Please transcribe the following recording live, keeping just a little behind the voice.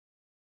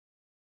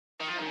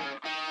Hey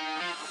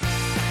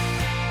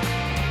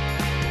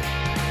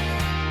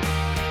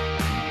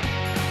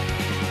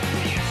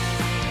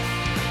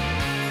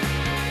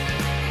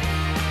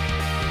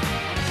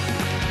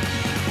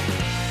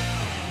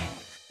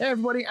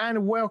everybody,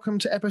 and welcome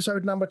to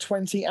episode number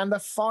 20 and the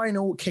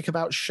final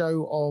Kickabout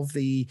show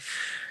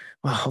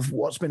of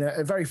what's been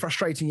a very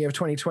frustrating year of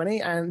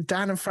 2020. And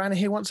Dan and Fran are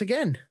here once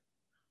again.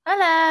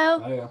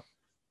 Hello. Hiya.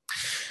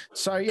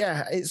 So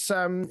yeah, it's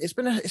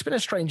been a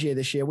strange year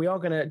this year. We are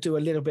going to do a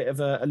little bit of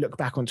a look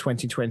back on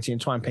 2020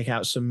 and try and pick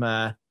out some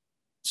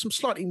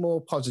slightly more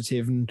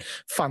positive and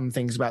fun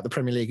things about the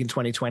Premier League in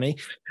 2020.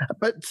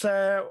 But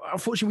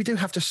unfortunately, we do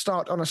have to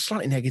start on a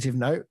slightly negative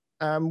note.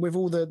 With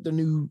all the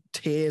new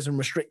tiers and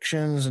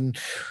restrictions and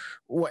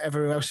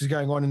whatever else is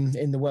going on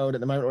in the world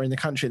at the moment or in the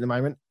country at the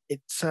moment,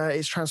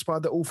 it's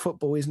transpired that all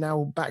football is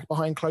now back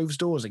behind closed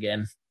doors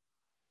again.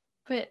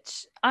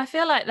 Which I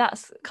feel like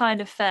that's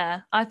kind of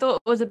fair. I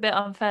thought it was a bit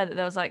unfair that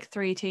there was like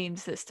 3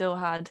 teams that still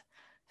had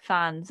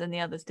fans and the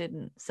others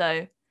didn't.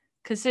 So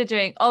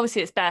considering,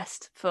 obviously it's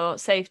best for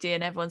safety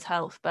and everyone's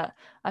health, but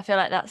I feel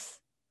like that's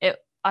it.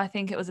 I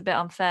think it was a bit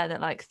unfair that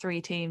like 3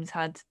 teams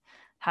had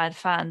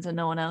fans and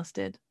no one else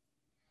did.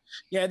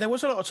 Yeah, there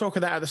was a lot of talk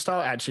of that at the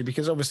start, actually,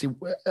 because obviously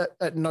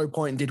at no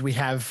point did we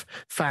have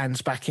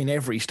fans back in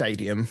every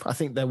stadium. I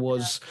think there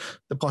was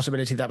the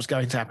possibility that was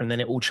going to happen, and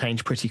then it all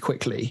changed pretty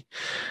quickly.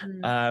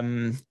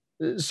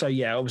 So,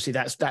 yeah, obviously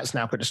that's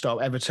now put a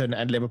stop. Everton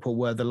and Liverpool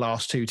were the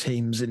last 2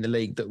 teams in the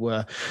league that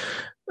were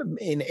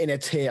in a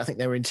tier. I think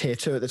they were in tier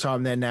 2 at the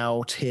time. They're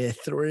now tier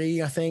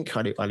 3, I think.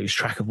 I lose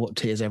track of what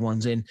tiers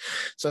everyone's in.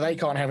 So they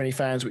can't have any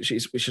fans, which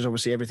is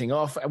obviously everything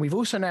off. And we've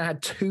also now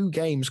had 2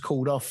 games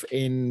called off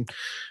in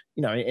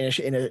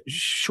a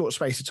short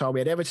space of time. We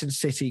had Everton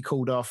City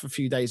called off a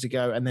few days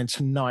ago, and then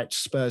tonight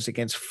Spurs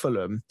against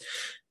Fulham.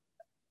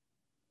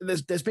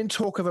 There's been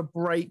talk of a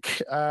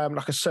break,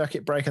 like a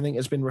circuit break, I think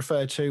has been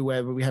referred to,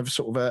 where we have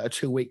sort of a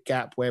 2-week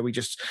gap where we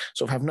just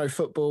sort of have no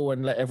football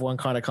and let everyone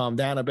kind of calm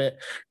down a bit.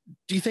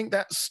 Do you think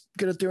that's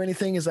going to do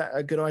anything? Is that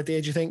a good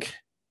idea, do you think?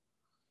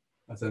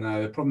 I don't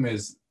know. The problem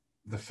is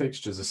the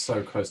fixtures are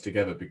so close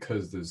together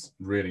because there's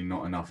really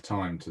not enough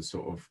time to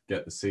sort of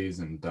get the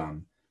season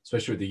done,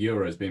 especially with the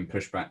Euros being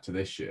pushed back to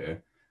this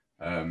year.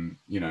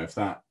 If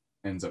that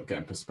ends up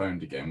getting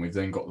postponed again, we've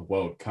then got the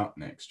World Cup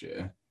next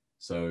year.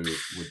 So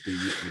would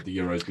the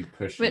Euros be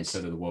pushed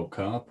instead of the World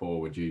Cup,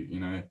 or would you?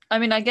 I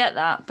mean, I get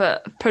that,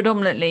 but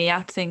predominantly you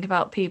have to think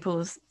about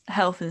people's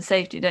health and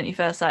safety, don't you?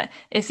 First, like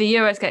if the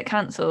Euros get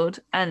cancelled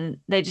and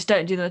they just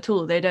don't do them at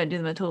all, they don't do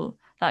them at all.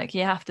 Like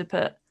you have to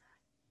put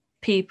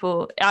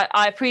people.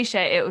 I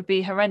appreciate it would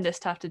be horrendous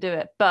to have to do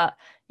it, but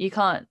you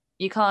can't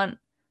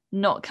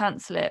not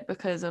cancel it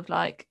because of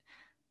like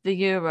the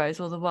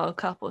Euros or the World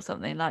Cup or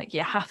something. Like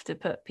you have to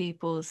put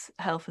people's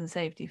health and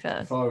safety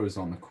first. If I was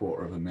on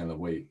 $250,000 a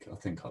week, I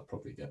think I'd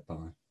probably get by.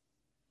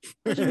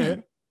 What do you mean?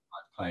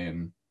 I'd play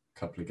in a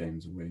couple of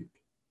games a week.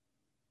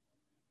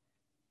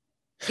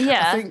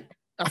 Yeah.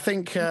 I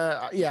think,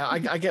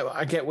 I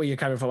get where you're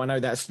coming from. I know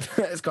that's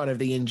kind of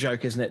the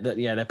in-joke, isn't it? That,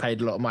 yeah, they're paid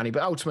a lot of money,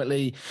 but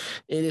ultimately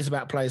it is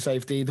about player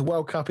safety. The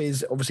World Cup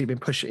is obviously been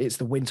pushed. It's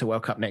the Winter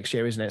World Cup next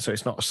year, isn't it? So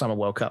it's not a Summer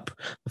World Cup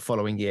the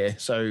following year.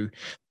 So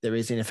there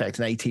is, in effect,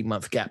 an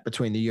 18-month gap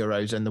between the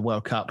Euros and the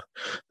World Cup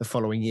the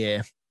following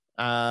year.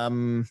 I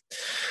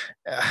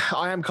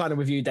am kind of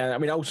with you, Dan. I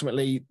mean,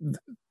 ultimately,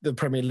 the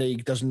Premier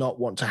League does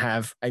not want to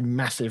have a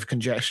massive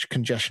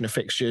congestion of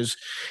fixtures.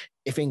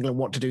 If England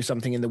want to do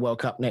something in the World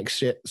Cup the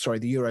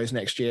Euros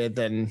next year,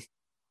 then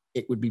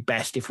it would be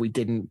best if we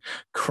didn't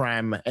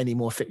cram any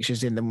more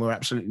fixtures in than were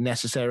absolutely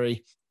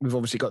necessary. We've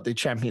obviously got the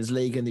Champions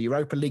League and the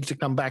Europa League to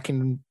come back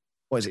in,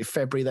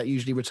 February that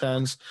usually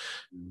returns.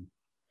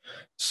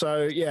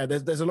 So, yeah,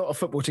 there's a lot of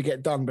football to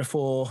get done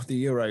before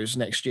the Euros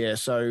next year.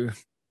 So,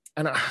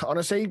 and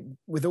honestly,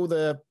 with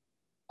all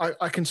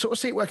I can sort of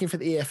see it working for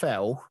the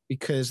EFL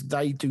because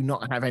they do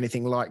not have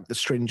anything like the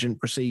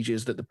stringent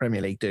procedures that the Premier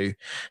League do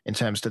in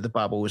terms of the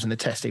bubbles and the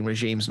testing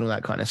regimes and all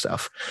that kind of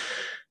stuff.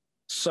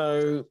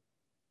 So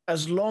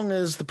as long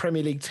as the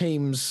Premier League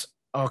teams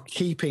are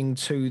keeping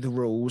to the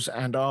rules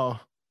and are,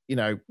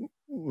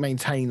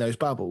 maintaining those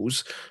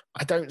bubbles,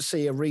 I don't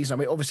see a reason. I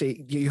mean,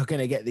 obviously you're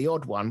going to get the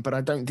odd one, but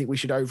I don't think we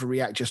should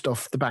overreact just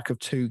off the back of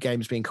 2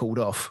 games being called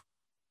off.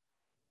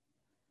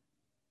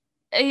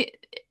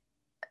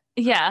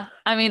 Yeah,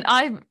 I mean,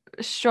 I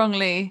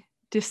strongly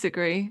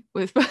disagree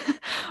with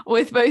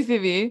both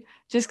of you,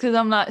 just because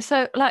I'm like,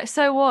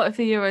 so what if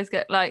the Euros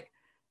get like,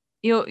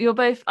 you're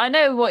both, I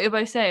know what you're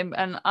both saying,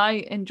 and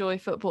I enjoy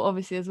football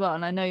obviously as well,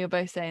 and I know you're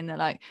both saying that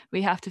like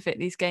we have to fit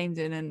these games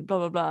in and blah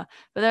blah blah,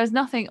 but there's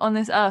nothing on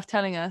this earth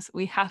telling us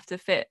we have to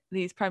fit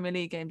these Premier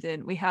League games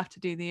in. We have to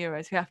do the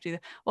Euros.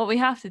 What we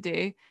have to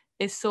do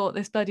is sort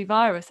this bloody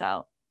virus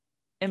out,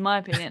 in my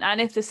opinion.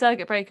 And if the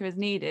circuit breaker is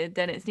needed,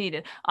 then it's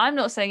needed. I'm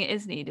not saying it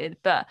is needed,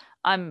 but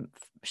I'm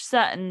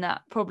certain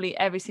that probably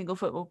every single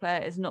football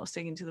player is not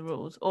sticking to the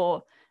rules.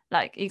 Or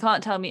like, you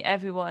can't tell me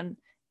everyone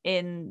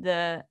in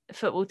the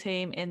football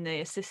team, in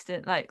the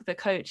assistant, like the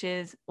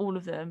coaches, all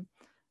of them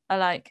are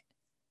like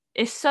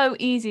it's so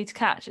easy to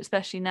catch,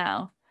 especially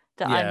now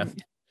that Yeah.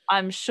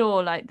 I'm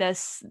sure like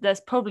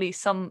there's probably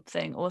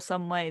something or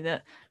some way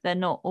that they're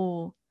not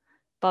all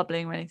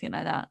bubbling or anything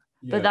like that.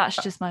 Yeah, But that's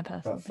just my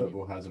personal but opinion.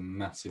 football has a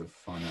massive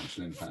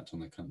financial impact on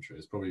the country.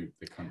 It's probably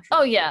the country.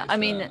 Oh yeah, I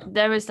mean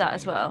there is that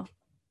as well.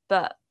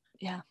 But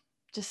yeah,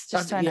 just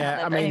trying to have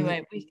that. But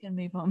anyway, we can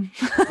move on.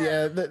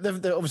 Yeah,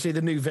 obviously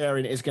the new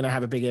variant is going to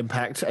have a big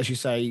impact. As you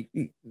say,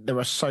 there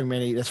are so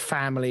many. There's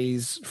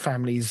families.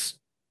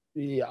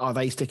 Are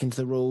they sticking to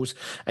the rules?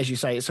 As you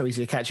say, it's so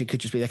easy to catch. It could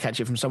just be they catch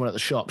it from someone at the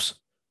shops.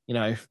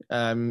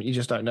 You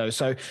just don't know.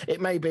 So it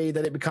may be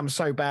that it becomes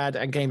so bad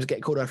and games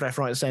get called off left,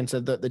 right, and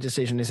centre that the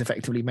decision is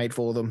effectively made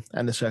for them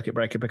and the circuit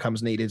breaker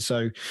becomes needed.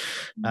 So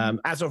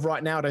as of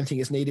right now, I don't think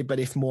it's needed.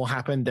 But if more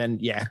happen, then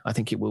yeah, I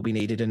think it will be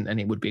needed, and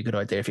it would be a good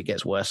idea if it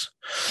gets worse.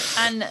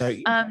 And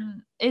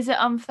is it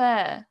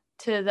unfair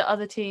to the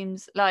other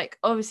teams? Like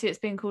obviously it's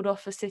been called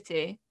off for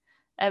City,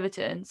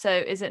 Everton. So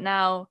is it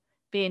now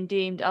being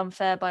deemed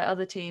unfair by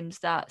other teams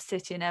that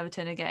City and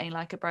Everton are getting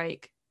like a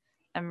break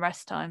and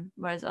rest time,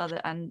 whereas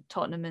and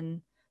Tottenham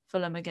and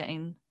Fulham are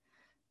getting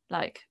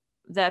like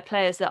their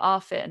players that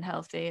are fit and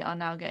healthy are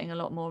now getting a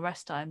lot more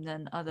rest time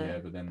than other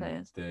but then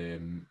players.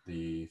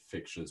 The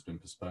fixture that's been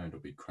postponed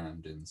will be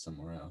crammed in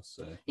somewhere else.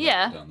 So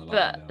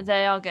but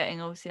they are getting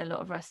obviously a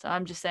lot of rest time.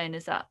 I'm just saying,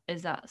 is that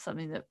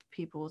something that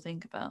people will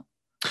think about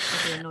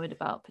or be annoyed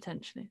about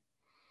potentially?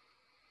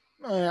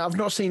 I've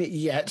not seen it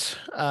yet.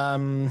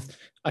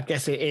 I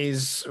guess it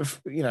is,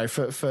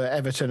 for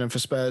Everton and for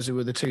Spurs, who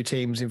were the two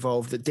teams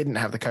involved that didn't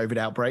have the COVID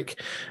outbreak.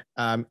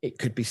 It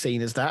could be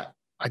seen as that.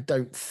 I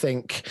don't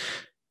think,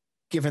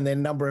 given the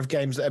number of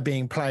games that are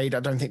being played, I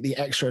don't think the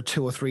extra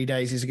 2 or 3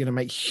 days is going to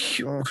make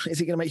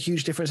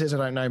huge differences. I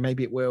don't know.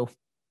 Maybe it will.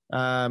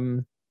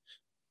 But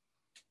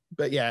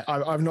yeah,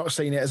 I've not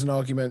seen it as an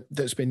argument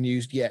that's been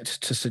used yet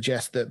to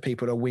suggest that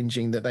people are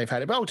whinging that they've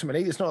had it. But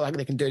ultimately, it's not like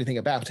they can do anything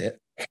about it.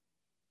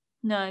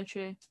 No,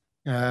 true.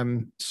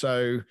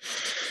 So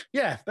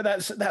yeah, but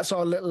that's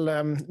our little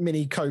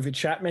mini COVID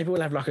chat. Maybe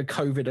we'll have like a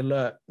COVID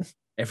alert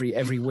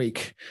every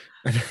week.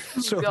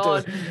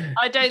 God,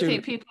 I don't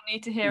think people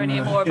need to hear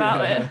any more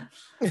about it.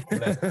 I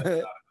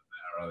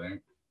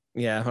think.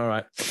 Yeah, all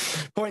right.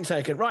 Point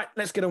taken. Right,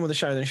 let's get on with the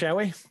show then, shall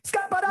we?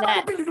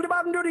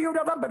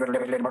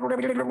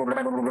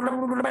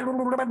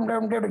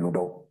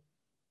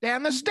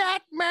 Down the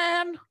stat,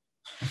 man.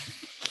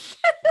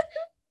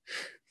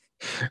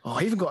 Oh,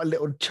 I even got a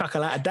little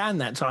chuckle out of Dan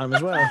that time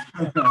as well.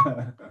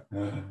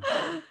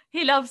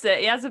 He loves it.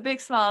 He has a big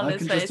smile on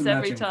his face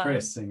every time.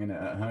 Chris singing it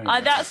at home.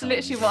 That's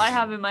literally what I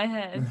have in my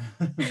head.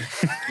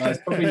 It's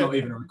probably not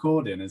even a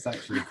recording. It's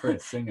actually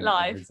Chris singing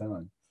live. It every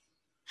time.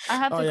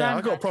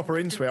 I got proper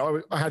into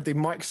it. I had the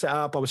mic set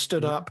up. I was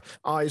stood up.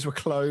 Eyes were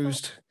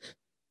closed.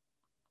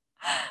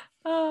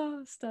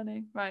 Oh,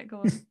 stunning. Right, go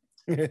on.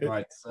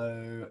 Right,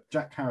 so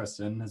Jack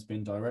Harrison has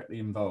been directly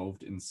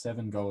involved in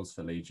 7 goals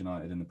for Leeds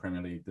United in the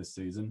Premier League this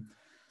season,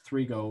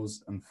 3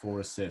 goals and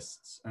 4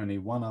 assists. Only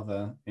one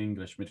other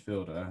English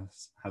midfielder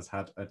has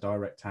had a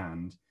direct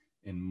hand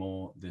in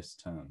more this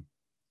term.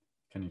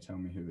 Can you tell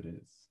me who it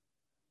is?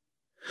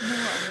 You know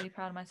what? I'm really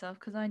proud of myself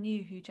because I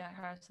knew who Jack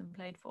Harrison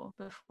played for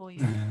before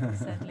you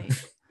said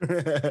Leeds.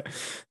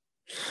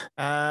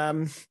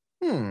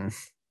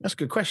 That's a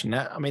good question.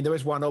 I mean, there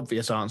is one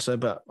obvious answer,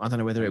 but I don't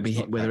know whether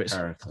it's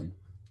Harrison.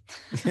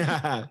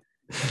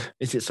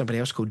 Is it somebody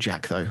else called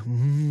Jack though?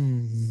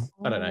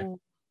 I don't know.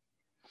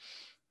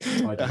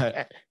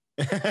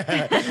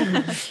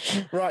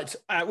 Right,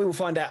 we will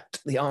find out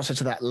the answer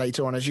to that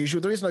later on as usual.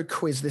 There is no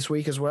quiz this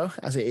week as well,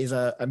 as it is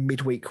a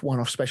midweek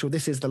one-off special.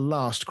 This is the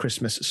last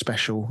Christmas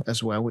special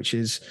as well, which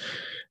is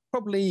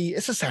probably,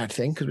 it's a sad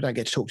thing because we don't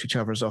get to talk to each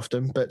other as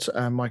often, but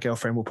my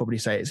girlfriend will probably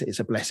say it's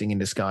a blessing in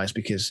disguise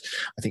because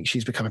I think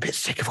she's become a bit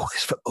sick of all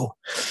this football.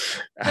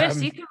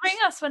 Chris, you can ring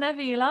us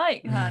whenever you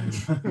like, man.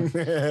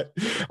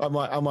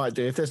 I might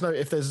do. If this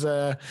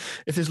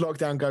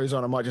lockdown goes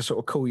on, I might just sort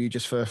of call you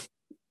just for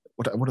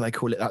what do they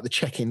call it? Like the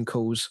check-in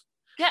calls.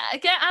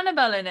 Get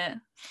Annabelle in it.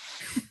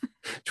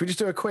 Should we just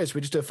do a quiz?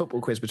 We just do a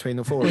football quiz between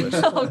the 4 of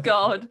us. Oh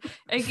God,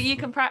 you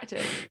can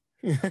practice.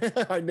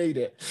 I need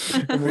it.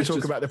 And we'll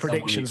talk about the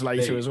predictions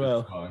later as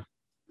well.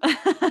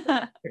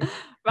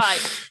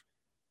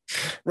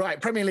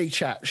 Right. Premier League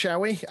chat, shall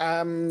we?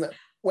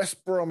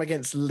 West Brom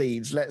against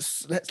Leeds.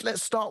 Let's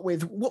start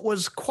with what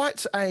was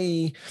quite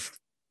a.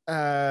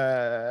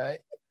 There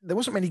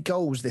wasn't many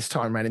goals this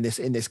time around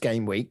in this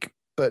game week,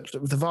 but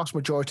the vast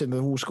majority of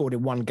them all scored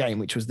in one game,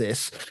 which was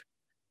this.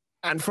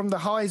 And from the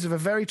highs of a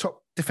very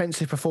top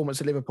defensive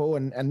performance at Liverpool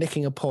and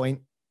nicking a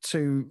point,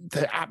 to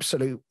the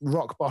absolute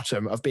rock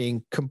bottom of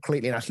being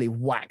completely and utterly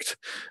whacked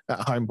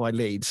at home by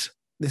Leeds.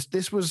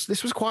 This was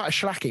quite a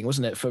shellacking,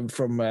 wasn't it,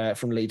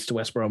 from Leeds to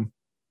West Brom?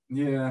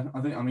 Yeah,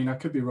 I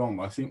could be wrong,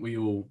 but I think we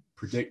all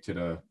predicted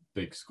a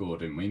big score,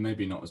 didn't we?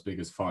 Maybe not as big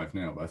as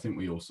 5-0, but I think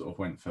we all sort of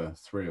went for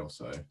 3 or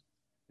so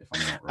if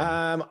I'm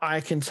not wrong.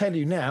 I can tell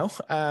you now,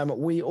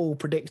 we all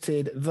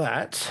predicted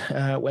that.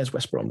 Where's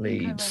West Brom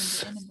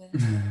leads?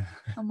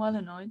 I'm well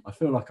annoyed. I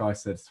feel like I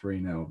said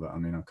 3-0, but I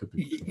mean, I could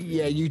be.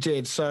 Yeah, you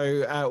did.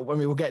 So when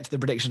we will get to the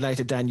prediction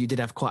later, Dan, you did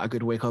have quite a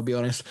good week, I'll be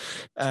honest.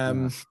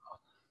 Fran,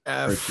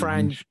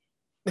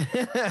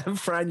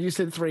 Fran, you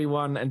said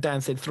 3-1 and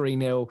Dan said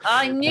 3-0.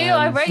 I knew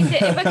I reined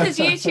it in because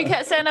you two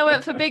kept saying I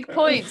went for big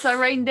points. I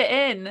reined it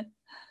in.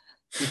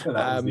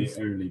 That was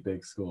the only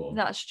big score.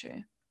 That's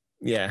true.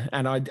 Yeah,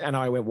 and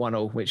I went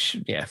 1-0, which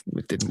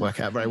didn't work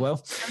out very well.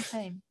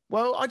 Same.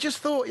 Well, I just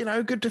thought,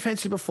 good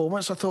defensive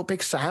performance. I thought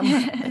Big Sam.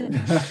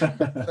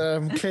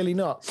 Clearly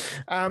not.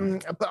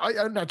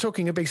 But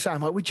talking of Big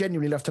Sam, I would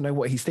genuinely love to know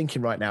what he's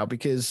thinking right now,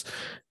 because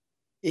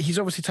he's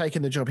obviously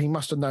taken the job. He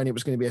must have known it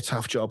was going to be a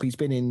tough job. He's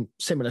been in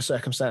similar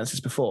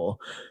circumstances before,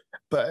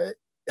 but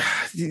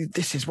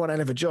this is one hell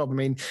of a job. I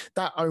mean,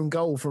 that own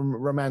goal from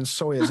Roman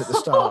Sawyers at the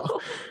start.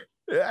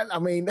 I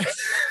mean,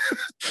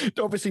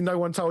 obviously no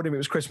one told him it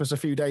was Christmas a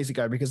few days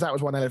ago, because that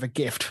was one hell of a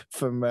gift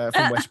from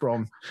West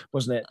Brom,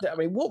 wasn't it? I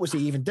mean, what was he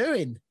even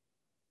doing?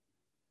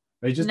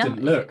 He just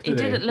didn't look, did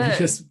he? Didn't look.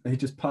 He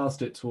just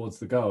passed it towards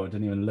the goal.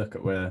 Didn't even look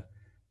at where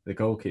the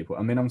goalkeeper.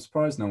 I mean, I'm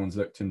surprised no one's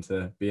looked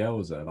into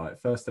Bielsa.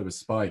 Like, first there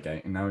was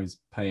Spygate, and now he's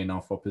paying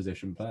off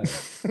opposition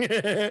players.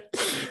 The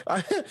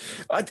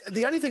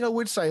only thing I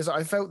would say is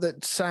I felt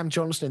that Sam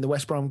Johnson in the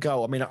West Brom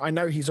goal, I mean, I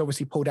know he's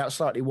obviously pulled out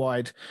slightly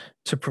wide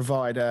to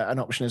provide an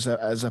option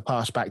as a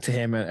pass back to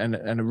him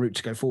and a route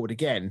to go forward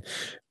again.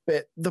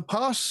 But the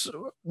pass,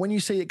 when you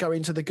see it go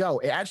into the goal,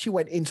 it actually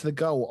went into the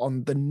goal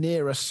on the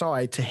nearer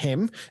side to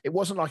him. It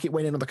wasn't like it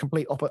went in on the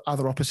complete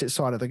other opposite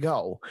side of the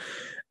goal.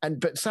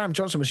 But Sam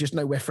Johnson was just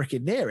nowhere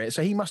freaking near it.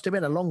 So he must have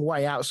been a long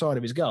way outside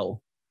of his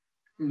goal.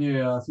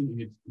 Yeah, I think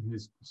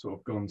he's sort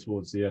of gone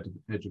towards the edge of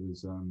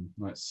his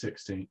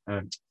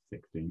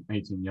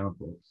 18-yard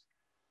box.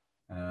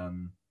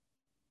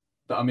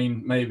 But I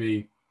mean,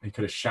 maybe he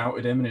could have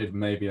shouted him and he'd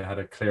maybe had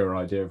a clearer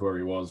idea of where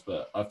he was.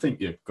 But I think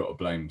you've got to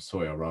blame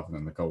Sawyer rather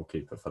than the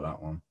goalkeeper for that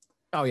one.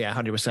 Oh yeah,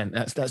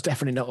 100%. That's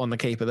definitely not on the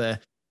keeper there.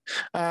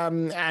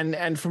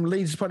 And from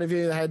Leeds' point of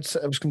view, they had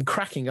some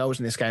cracking goals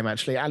in this game.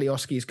 Actually,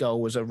 Alioski's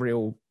goal was a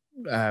real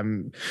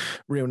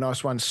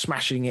nice one,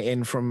 smashing it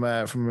in from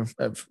a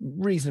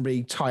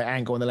reasonably tight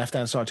angle on the left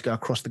hand side to go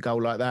across the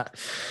goal like that.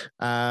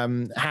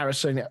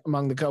 Harrison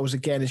among the goals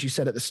again, as you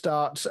said at the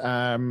start,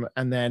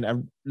 and then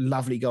a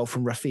lovely goal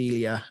from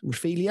Rafinha,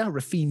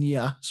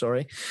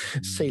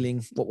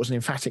 sealing what was an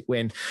emphatic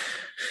win.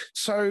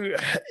 So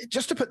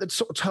just to put the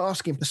sort of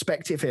task in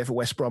perspective here for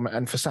West Brom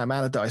and for Sam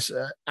Allardyce,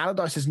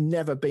 Allardyce has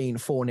never been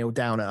 4-0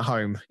 down at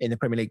home in the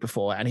Premier League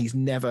before, and he's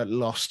never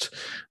lost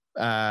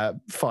 5-0.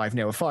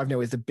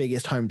 5-0 is the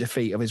biggest home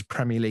defeat of his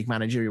Premier League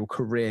managerial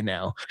career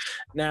now.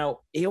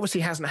 Now, he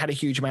obviously hasn't had a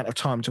huge amount of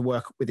time to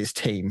work with his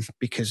team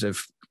because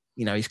of,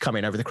 he's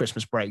coming over the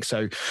Christmas break,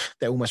 so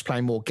they're almost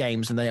playing more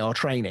games than they are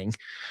training.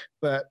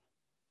 But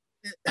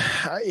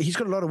he's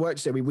got a lot of work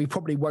to do. We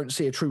probably won't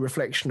see a true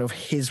reflection of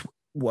his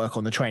work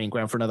on the training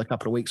ground for another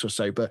couple of weeks or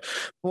so, but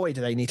boy, do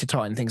they need to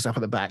tighten things up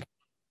at the back.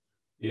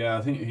 Yeah,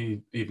 I think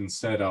he even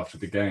said after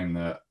the game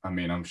that, I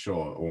mean, I'm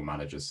sure all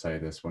managers say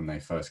this when they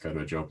first go to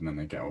a job and then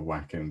they get a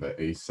whacking, but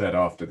he said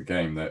after the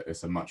game that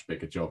it's a much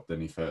bigger job than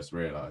he first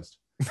realised.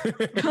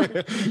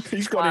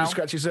 He's got him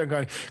scratching his head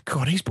going,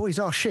 God, these boys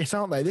are shit,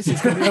 aren't they? This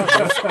is going to be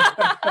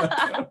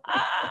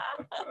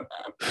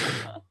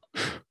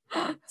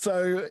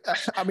So,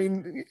 I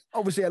mean,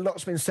 obviously a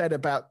lot's been said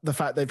about the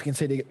fact they've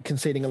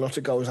conceding a lot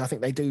of goals. I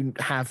think they do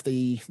have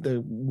the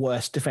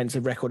worst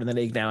defensive record in the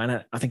league now,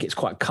 and I think it's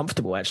quite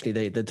comfortable,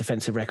 actually, the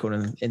defensive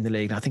record in the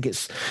league. I think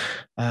it's,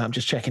 I'm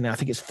just checking now, I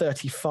think it's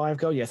 35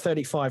 goals. Yeah,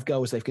 35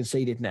 goals they've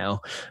conceded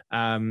now,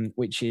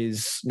 which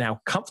is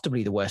now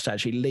comfortably the worst,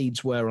 actually.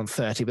 Leeds were on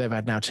 30, but they've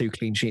had now 2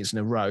 clean sheets in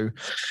a row.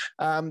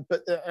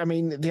 But, I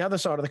mean, the other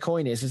side of the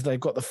coin is they've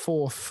got the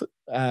fourth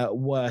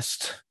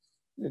worst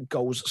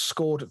goals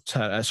scored,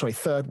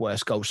 third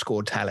worst goals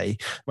scored tally.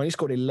 When he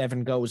scored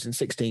 11 goals in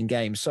 16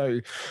 games. So,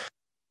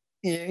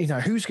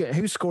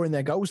 who's scoring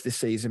their goals this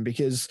season?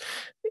 Because,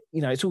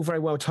 it's all very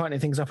well tightening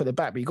things up at the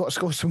back, but you've got to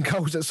score some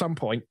goals at some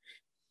point.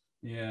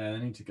 Yeah, they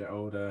need to get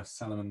old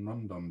Salomon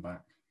Rondon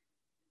back.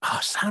 Oh,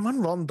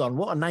 Salomon Rondon,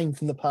 what a name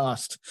from the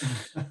past.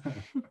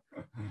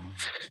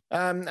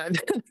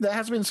 There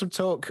has been some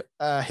talk,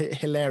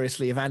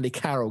 hilariously, of Andy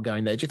Carroll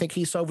going there. Do you think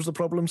he solves the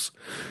problems?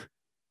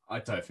 I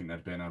don't think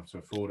they'd been able to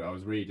afford it. I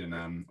was reading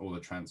all the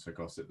transfer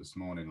gossip this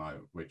morning, like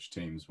which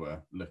teams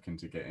were looking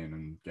to get in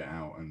and get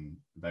out, and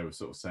they were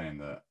sort of saying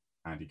that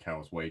Andy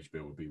Carroll's wage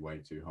bill would be way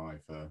too high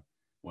for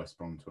West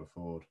Brom to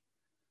afford.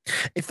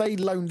 If they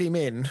loaned him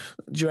in,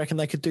 do you reckon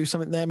they could do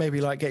something there? Maybe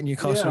like get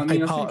Newcastle to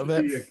pay part of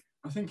it?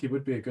 I think it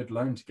would be a good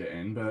loan to get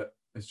in, but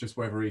it's just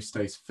whether he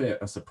stays fit.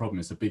 That's the problem.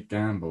 It's a big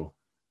gamble.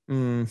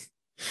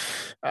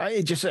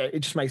 It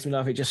just makes me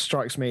laugh. It just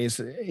strikes me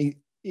as...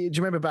 Do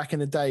you remember back in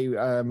the day,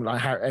 like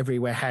how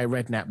everywhere Harry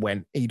Redknapp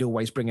went, he'd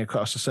always bring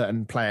across a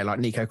certain player like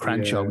Nico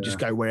Crancho, just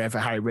go wherever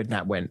Harry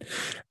Redknapp went.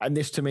 And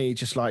this to me,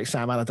 just like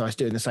Sam Allardyce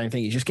doing the same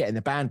thing. He's just getting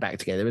the band back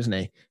together, isn't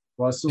he?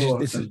 Well, I saw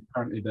This is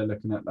apparently they're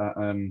looking at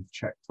that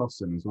Czech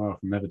Tosin as well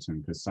from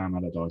Everton because Sam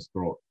Allardyce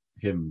brought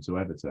him to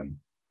Everton.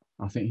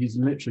 I think he's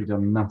literally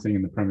done nothing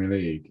in the Premier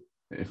League.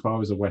 If I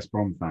was a West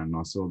Brom fan and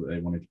I saw that they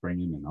wanted to bring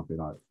him in, I'd be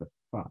like, for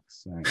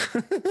fuck's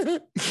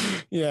sake.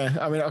 Yeah,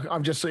 I mean,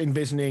 I'm just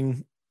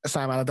envisioning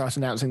Sam Allardyce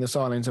announcing the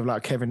signings of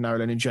like Kevin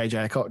Nolan and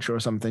JJ Okocha or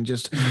something,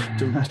 just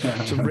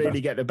to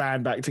really get the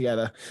band back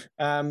together.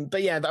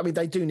 But yeah, I mean,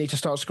 they do need to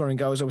start scoring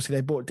goals. Obviously,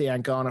 they bought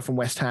Dejan Garner from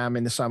West Ham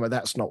in the summer.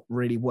 That's not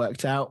really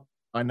worked out.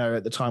 I know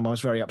at the time I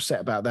was very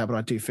upset about that, but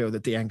I do feel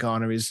that Dejan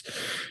Garner is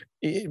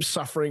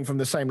suffering from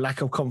the same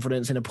lack of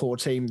confidence in a poor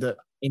team that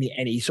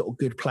any sort of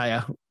good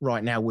player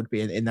right now would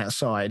be in that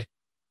side.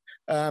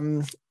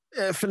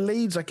 For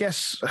Leeds, I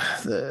guess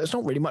there's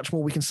not really much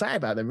more we can say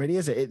about them, really,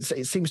 is it?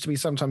 It seems to be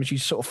sometimes you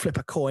sort of flip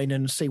a coin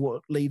and see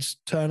what Leeds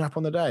turn up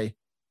on the day.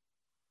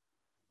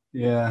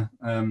 Yeah,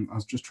 I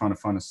was just trying to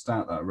find a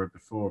stat that I read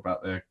before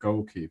about their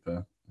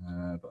goalkeeper,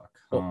 but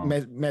I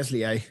can't.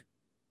 Meslier.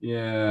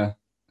 Yeah,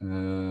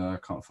 I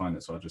can't find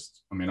it, so I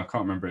can't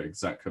remember it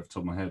exactly off the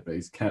top of my head, but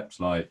he's kept he's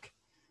like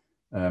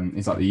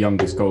the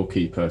youngest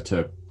goalkeeper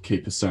to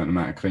keep a certain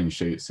amount of clean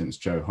sheets since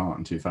Joe Hart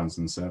in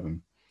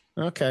 2007.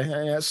 Okay,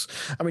 yes.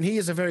 I mean, he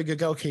is a very good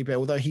goalkeeper,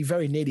 although he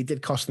very nearly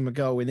did cost them a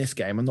goal in this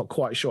game. I'm not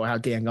quite sure how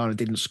Dejan Garner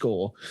didn't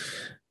score.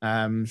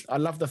 I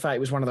love the fact it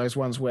was one of those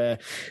ones where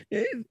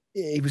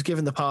he was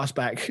given the pass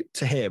back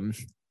to him.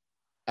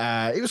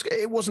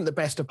 It wasn't the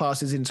best of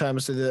passes in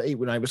terms of it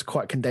was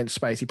quite condensed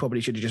space. He probably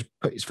should have just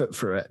put his foot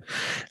through it.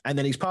 And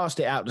then he's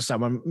passed it out to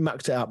someone,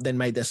 mucked it up, then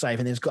made their save,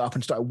 and then he's got up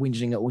and started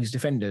whinging at all his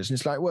defenders. And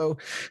it's like, well,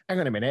 hang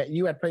on a minute.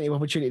 You had plenty of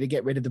opportunity to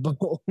get rid of the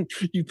ball.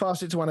 You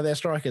passed it to one of their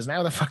strikers.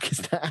 Now the fuck is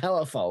that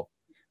our fault?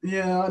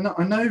 Yeah,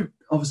 I know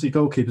obviously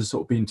goalkeepers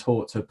sort of been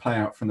taught to play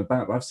out from the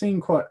back, but I've seen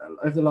quite,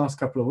 over the last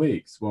couple of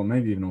weeks, well,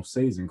 maybe even all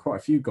season, quite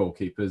a few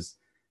goalkeepers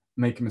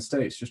making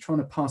mistakes, just trying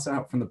to pass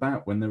out from the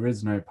back when there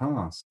is no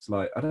pass. It's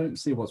like, I don't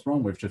see what's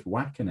wrong with just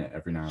whacking it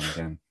every now and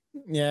again.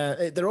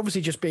 Yeah, they're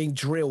obviously just being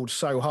drilled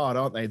so hard,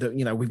 aren't they? That,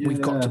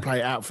 we've got to play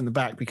it out from the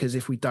back, because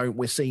if we don't,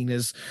 we're seen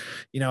as,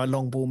 a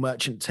long ball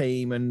merchant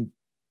team, and,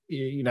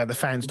 the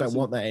fans don't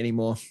want that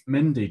anymore.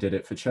 Mendy did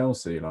it for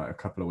Chelsea like a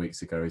couple of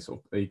weeks ago.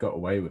 He got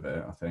away with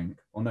it, I think.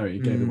 Or no, he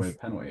gave away a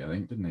penalty, I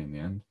think, didn't he, in the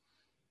end?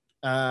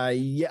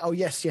 Yeah. Oh,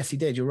 yes, he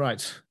did. You're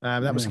right.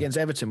 That was against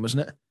Everton,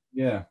 wasn't it?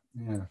 Yeah.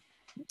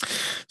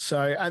 So,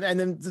 and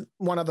then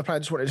one other player I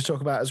just wanted to talk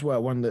about as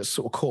well, one that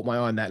sort of caught my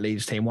eye in that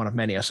Leeds team, one of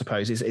many, I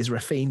suppose, is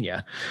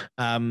Rafinha.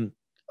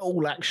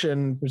 All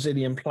action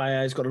Brazilian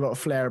player. He's got a lot of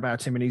flair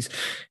about him, and he's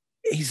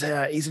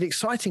an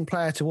exciting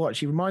player to watch.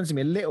 He reminds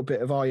me a little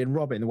bit of Arjen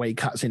Robben, the way he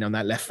cuts in on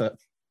that left foot.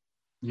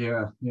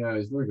 Yeah, he's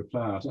a very good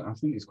player. I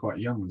think he's quite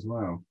young as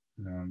well.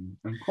 And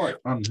quite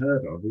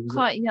unheard of.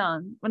 Quite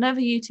young.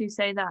 Whenever you two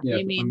say that,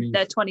 you mean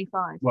they're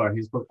 25. Well,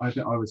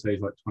 I would say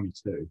he's like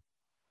 22.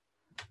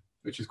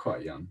 Which is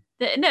quite young.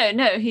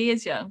 No, he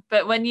is young.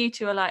 But when you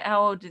two are like,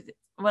 how old is it?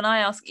 When I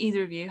ask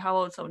either of you how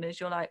old someone is,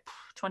 you're like,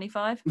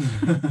 25?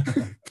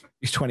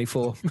 He's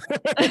 24.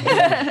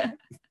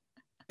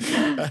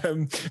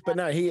 But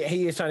no,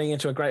 he is turning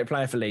into a great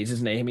player for Leeds,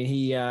 isn't he? I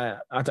mean,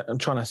 I'm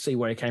trying to see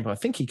where he came from. I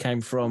think he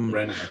came from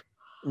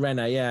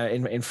Rennes, yeah,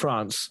 in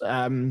France.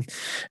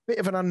 Bit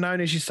of an unknown,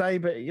 as you say,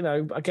 but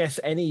I guess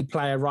any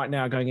player right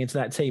now going into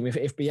that team,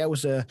 if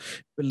Bielsa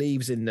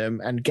believes in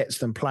them and gets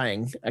them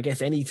playing, I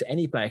guess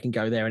any player can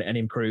go there and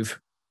improve.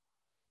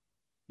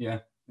 Yeah,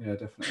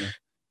 definitely.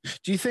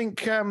 Do you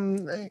think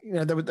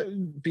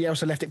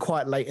Bielsa left it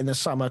quite late in the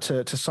summer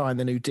to sign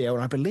the new deal?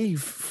 And I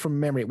believe from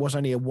memory it was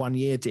only a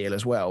 1-year deal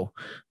as well.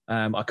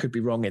 I could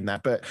be wrong in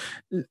that, but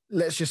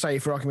let's just say,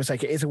 for argument's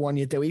sake, it is a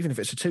 1-year deal, even if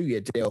it's a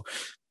 2-year deal.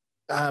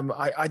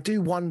 I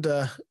do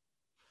wonder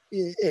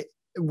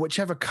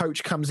whichever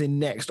coach comes in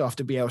next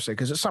after Bielsa,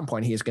 because at some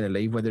point he is going to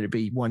leave, whether it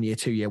be 1 year,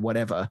 2 year,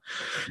 whatever.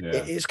 Yeah.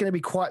 It's going to be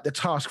quite the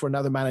task for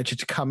another manager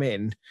to come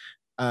in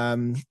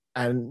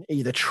and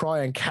either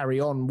try and carry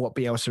on what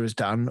Bielsa has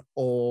done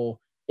or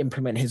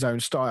implement his own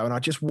style. And I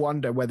just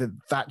wonder whether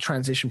that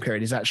transition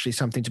period is actually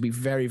something to be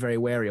very, very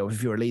wary of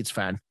if you're a Leeds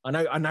fan. I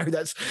know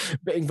that's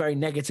being very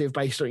negative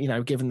based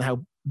on, given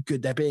how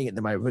good they're being at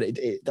the moment, but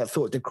that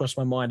thought did cross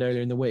my mind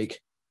earlier in the week.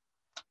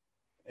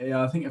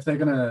 Yeah, I think if they're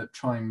going to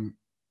try and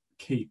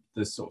keep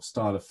this sort of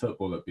style of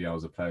football that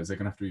Bielsa plays, they're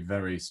going to have to be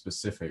very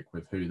specific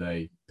with who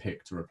they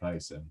pick to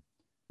replace him.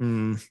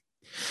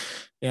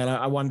 Yeah,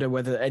 I wonder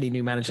whether any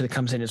new manager that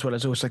comes in as well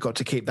has also got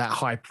to keep that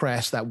high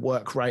press, that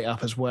work rate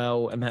up as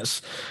well. And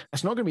that's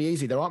not going to be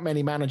easy. There aren't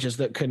many managers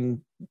that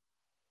can,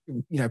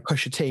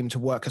 push a team to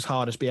work as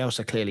hard as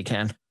Bielsa clearly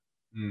can.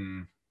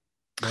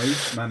 Well,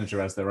 each manager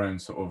has their own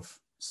sort of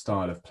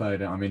style of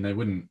play. I mean, they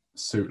wouldn't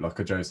suit like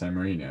a Jose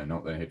Mourinho,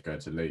 not that he'd go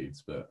to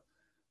Leeds, but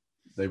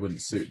they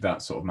wouldn't suit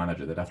that sort of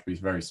manager. They'd have to be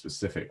very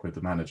specific with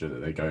the manager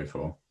that they go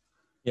for.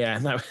 Yeah,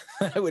 no,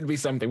 that would be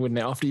something, wouldn't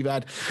it? After you've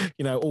had,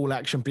 all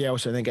action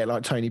Bielsa and then get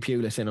like Tony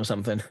Pulis in or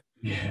something.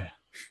 Yeah.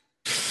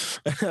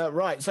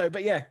 Right. So,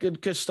 but yeah,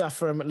 good stuff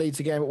from Leeds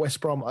again. At West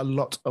Brom, a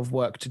lot of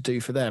work to do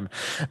for them.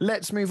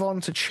 Let's move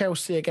on to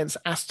Chelsea against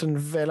Aston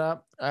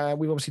Villa.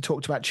 We've obviously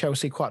talked about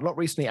Chelsea quite a lot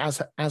recently,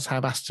 as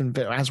have Aston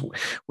Villa, as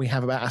we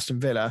have about Aston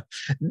Villa.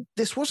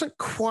 This wasn't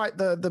quite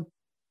the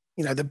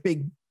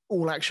big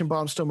all-action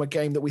barnstormer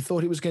game that we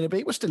thought it was going to be.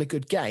 It was still a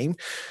good game,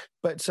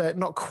 but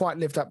not quite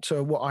lived up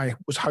to what I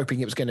was hoping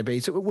it was going to be.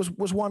 So, was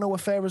 1-0 a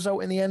fair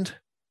result in the end?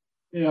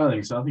 Yeah, I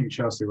think so. I think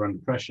Chelsea were under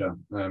pressure,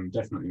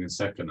 definitely in the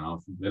second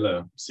half.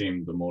 Villa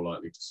seemed the more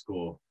likely to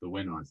score the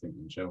winner, I think,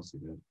 than Chelsea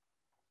did.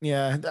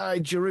 Yeah,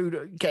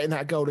 Giroud getting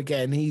that goal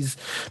again. He's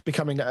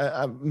becoming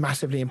a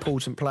massively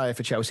important player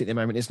for Chelsea at the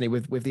moment, isn't he?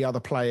 With the other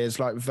players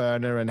like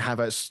Werner and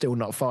Havertz still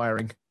not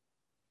firing.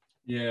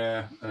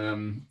 Yeah,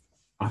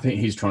 I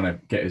think he's trying to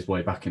get his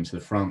way back into the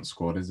France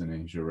squad, isn't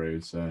he,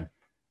 Giroud? So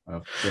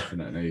I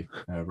definitely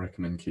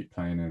recommend keep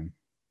playing him.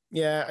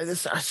 Yeah,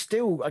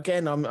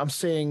 I'm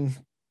seeing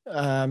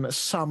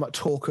some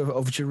talk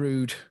of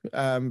Giroud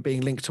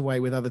being linked away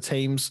with other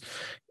teams.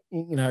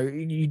 You know,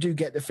 you do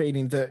get the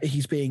feeling that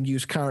he's being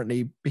used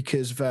currently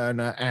because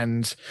Werner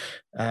and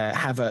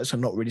Havertz are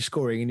not really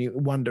scoring, and you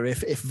wonder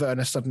if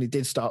Werner suddenly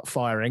did start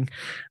firing,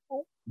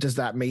 does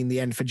that mean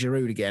the end for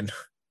Giroud again?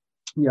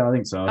 Yeah, I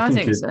think so. I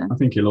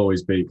think he'll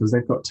always be, because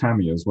they've got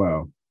Tammy as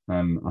well,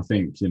 and I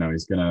think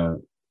he's gonna.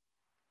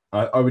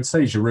 I would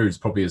say Giroud's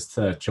probably his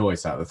third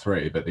choice out of the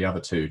three, but the other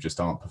two just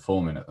aren't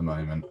performing at the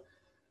moment.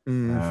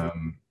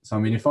 So, I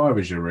mean, if I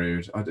was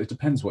Giroud, it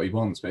depends what he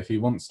wants, but if he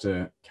wants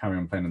to carry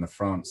on playing in the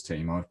France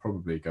team, I'd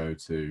probably go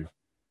to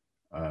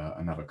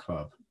another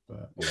club.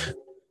 But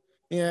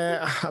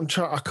yeah, I'm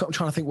trying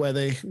to think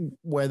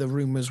where the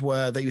rumours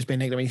were that he was being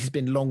linked. I mean, he's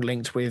been long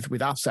linked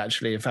with us,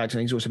 actually, in fact,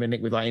 and he's also been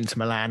linked with like Inter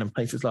Milan and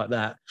places like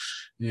that.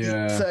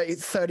 Yeah.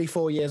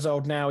 34 years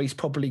old now. He's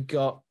probably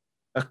got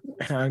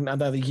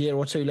another year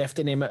or two left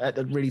in him at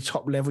the really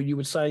top level, you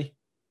would say.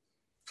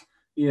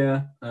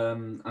 Yeah,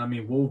 I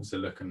mean, Wolves are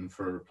looking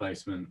for a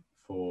replacement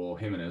for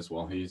Jimenez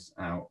while he's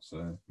out,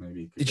 so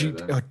maybe.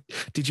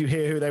 Did you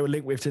hear who they were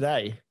linked with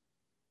today?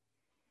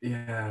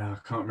 Yeah,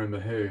 I can't remember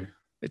who.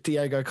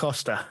 Diego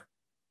Costa.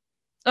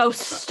 Oh,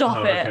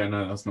 stop it! Okay,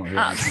 no, that's not him.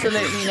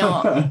 Absolutely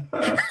not.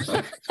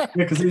 Yeah,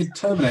 because he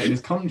terminated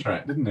his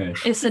contract, didn't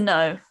he? It's a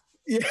no.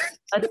 Yeah.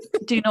 I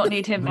do not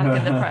need him back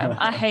in the Prem.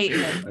 I hate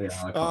him.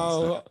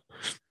 Yeah,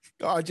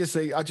 I just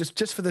think,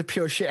 just for the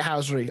pure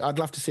shithousery, I'd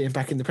love to see him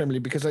back in the Premier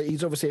League, because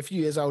he's obviously a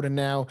few years older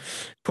now,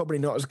 probably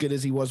not as good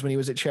as he was when he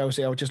was at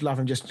Chelsea. I would just love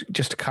him just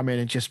to come in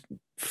and just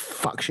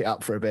fuck shit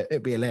up for a bit.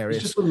 It'd be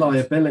hilarious. He's just a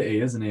liability,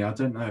 isn't he? I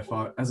don't know if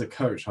as a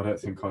coach, I don't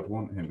think I'd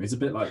want him. He's a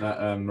bit like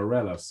that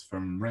Morelos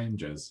from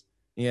Rangers.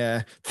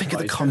 Yeah. Think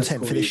of the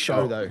content for this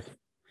show, though.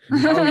 Oh,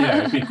 yeah,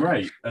 it'd be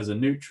great. As a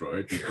neutral,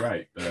 it'd be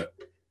great. But,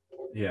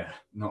 yeah,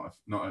 not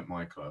at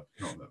my club.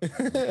 Not at my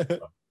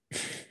club.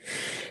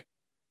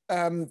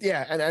 And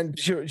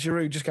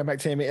Giroud, just going back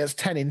to him, it's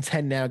 10 in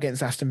 10 now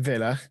against Aston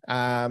Villa.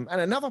 And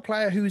another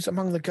player who's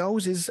among the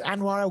goals is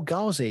Anwar El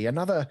Ghazi,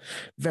 another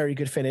very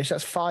good finish.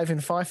 That's 5 in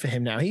 5 for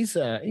him now. He's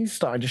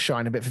starting to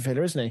shine a bit for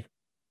Villa, isn't he?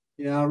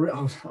 Yeah, I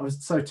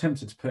was so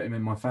tempted to put him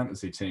in my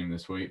fantasy team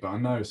this week, but I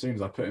know as soon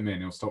as I put him in,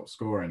 he'll stop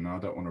scoring, and I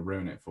don't want to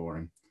ruin it for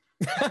him.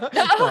 I'm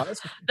sure he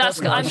loves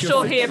that. I'm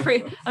sure he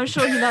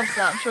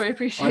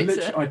appreciates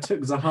it. I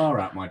took Zaha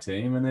out my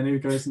team, and then who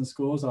goes and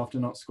scores after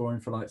not scoring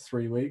for like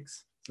 3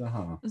 weeks?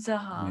 Zaha.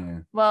 Yeah.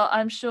 Well,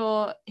 I'm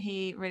sure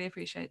he really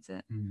appreciates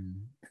it.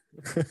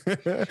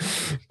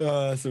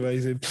 Oh, that's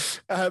amazing.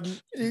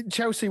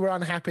 Chelsea were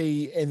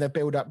unhappy in the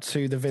build-up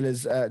to the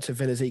Villa's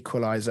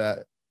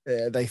equaliser.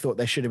 They thought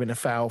there should have been a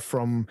foul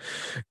from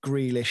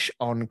Grealish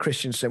on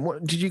Christensen.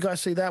 What did you guys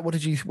see that? What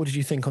did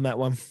you think on that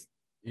one?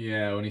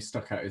 Yeah, when he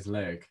stuck out his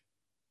leg.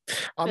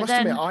 I must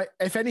admit,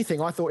 if anything,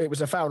 I thought it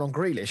was a foul on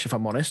Grealish, if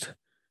I'm honest.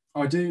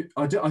 I do.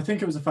 I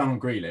think it was a foul on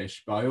Grealish,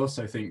 but I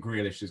also think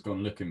Grealish has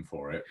gone looking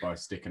for it by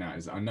sticking out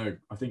his. I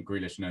think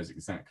Grealish knows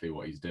exactly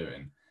what he's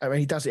doing. I mean,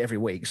 he does it every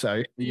week,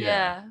 so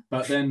yeah.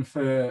 But then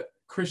for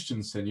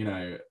Christensen,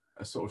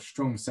 a sort of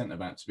strong centre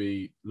back to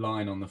be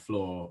lying on the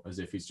floor as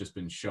if he's just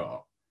been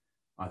shot,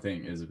 I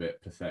think is a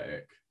bit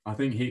pathetic. I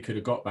think he could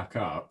have got back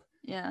up,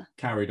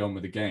 carried on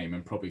with the game,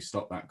 and probably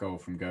stopped that goal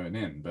from going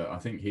in. But I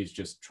think he's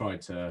just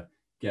tried to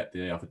get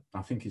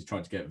he's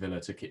tried to get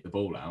Villa to kick the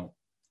ball out,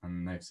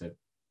 and they've said.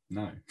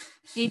 No,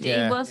 he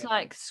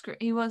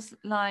was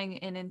lying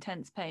in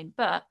intense pain.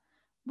 But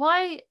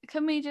why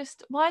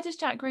does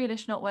Jack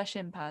Grealish not wear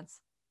shin pads?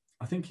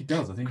 I think he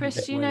does. I think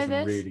Chris, he wears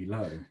them really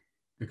low.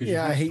 Because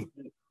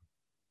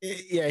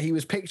he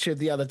was pictured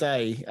the other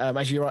day.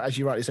 As you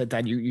rightly said,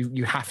 Dan,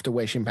 you have to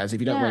wear shin pads.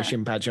 If you don't wear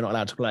shin pads, you're not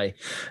allowed to play.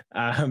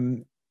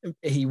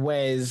 He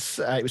wears.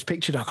 It was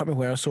pictured. I can't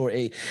remember where I saw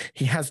it.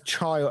 He has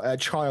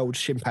child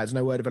shin pads.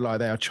 No word of a lie.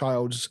 They are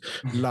child's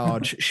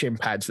large shin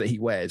pads that he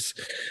wears.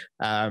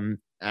 And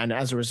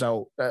as a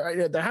result,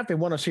 there have been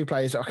one or two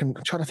players. I'm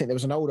trying to think. There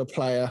was an older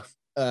player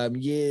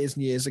years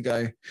and years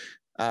ago.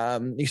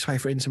 He used to play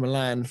for Inter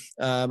Milan.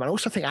 And I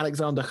also think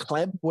Alexander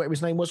Kleb, whatever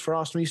his name was for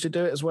Arsenal, used to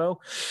do it as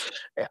well.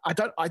 I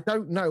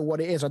don't know what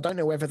it is. I don't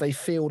know whether they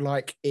feel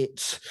like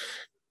it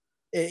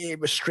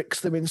restricts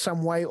them in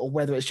some way, or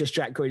whether it's just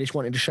Jack Grealish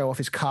wanting to show off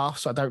his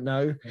calves. I don't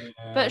know.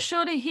 Yeah. But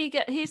surely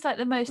he's like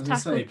the most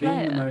tackled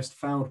player. Being the most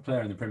fouled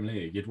player in the Premier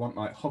League, you'd want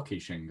like hockey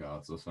shin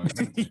guards or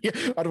something.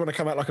 Yeah, I'd want to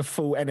come out like a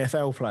full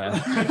NFL player.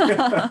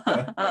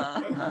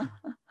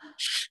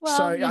 Well,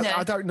 So you know.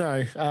 I don't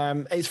know.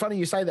 It's funny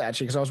you say that,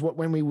 actually, because I was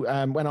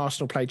when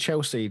Arsenal played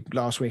Chelsea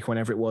last week,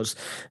 whenever it was,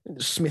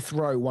 Smith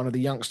Rowe, one of the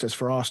youngsters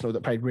for Arsenal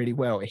that played really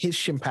well, his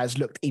shin pads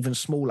looked even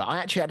smaller. I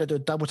actually had to do a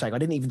double take. I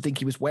didn't even think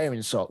he was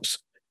wearing socks.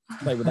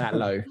 They were that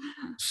low.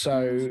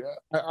 So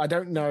I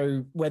don't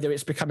know whether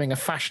it's becoming a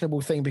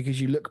fashionable thing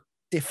because you look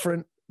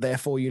different,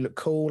 therefore you look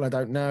cool. I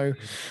don't know.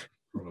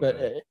 Probably.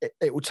 But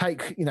it will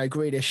take,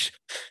 Grealish,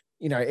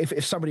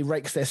 if somebody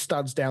rakes their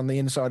studs down the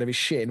inside of his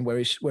shin where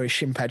his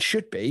shin pad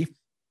should be,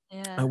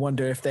 Yeah. I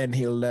wonder if then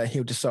he'll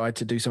decide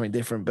to do something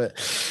different,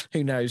 but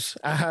who knows?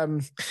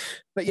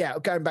 But yeah,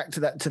 going back to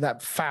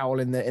that foul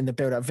in the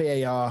build-up,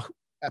 VAR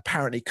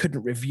apparently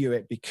couldn't review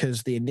it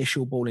because the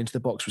initial ball into the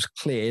box was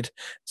cleared,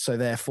 so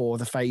therefore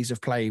the phase of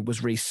play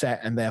was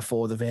reset, and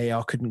therefore the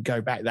VAR couldn't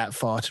go back that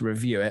far to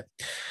review it.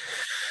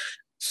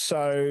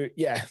 So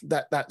yeah,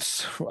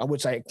 that's I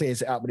would say it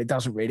clears it up, but it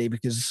doesn't really,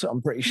 because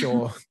I'm pretty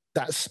sure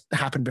that's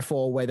happened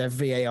before where their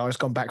VAR has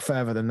gone back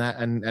further than that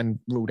and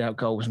ruled out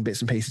goals and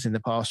bits and pieces in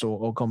the past,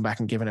 or gone back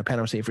and given a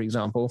penalty, for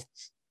example.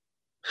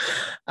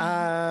 Did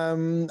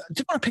want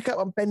to pick up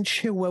on Ben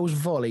Chilwell's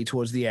volley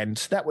towards the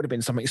end? That would have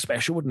been something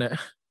special, wouldn't it?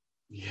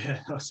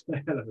 Yeah, that's a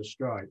hell of a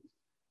strike.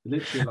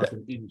 Literally like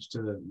an inch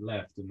to the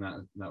left, and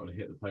that would have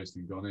hit the post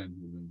and gone in. It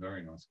would have been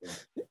very nice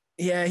goal.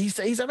 Yeah, he's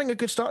having a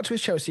good start to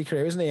his Chelsea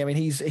career, isn't he? I mean,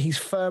 he's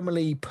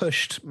firmly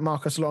pushed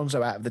Marcus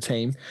Alonso out of the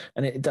team,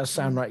 and it does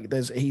sound like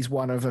he's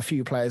one of a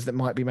few players that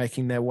might be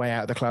making their way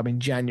out of the club in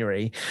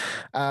January.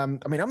 I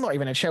mean, I'm not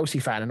even a Chelsea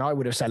fan, and I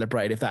would have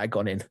celebrated if that had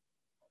gone in.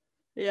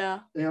 Yeah,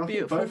 Yeah, I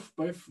beautiful. think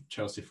both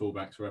Chelsea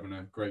fullbacks were having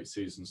a great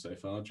season so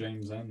far,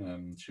 James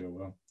and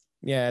Chilwell.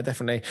 Yeah,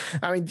 definitely.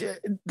 I mean,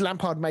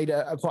 Lampard made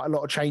quite a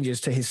lot of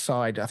changes to his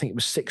side. I think it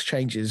was 6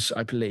 changes,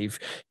 I believe.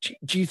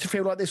 Do you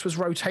feel like this was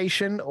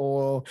rotation,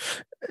 or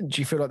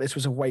do you feel like this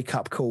was a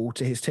wake-up call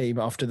to his team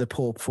after the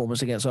poor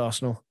performance against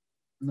Arsenal?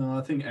 No,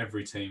 I think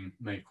every team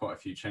made quite a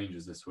few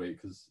changes this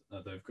week because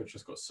they've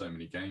just got so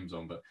many games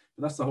on. But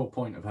that's the whole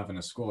point of having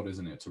a squad,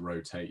 isn't it? To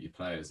rotate your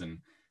players, and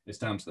it's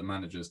down to the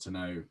managers to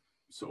know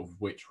sort of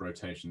which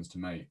rotations to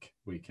make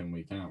week in,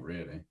 week out,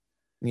 really.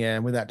 Yeah,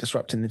 without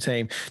disrupting the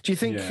team. Do you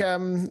think,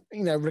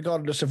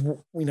 regardless of,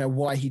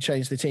 why he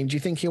changed the team, do you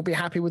think he'll be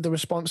happy with the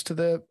response to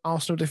the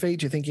Arsenal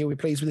defeat? Do you think he'll be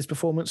pleased with his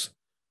performance?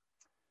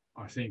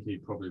 I think he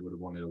probably would have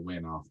wanted a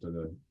win after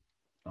the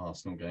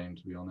Arsenal game,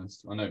 to be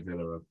honest. I know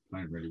Villa are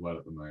playing really well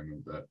at the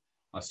moment, but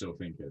I still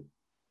think it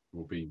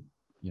will be,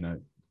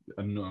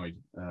 annoyed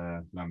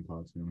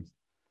Lampard, to be honest.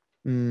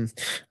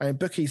 I mean,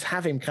 bookies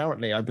have him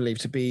currently, I believe,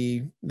 to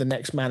be the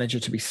next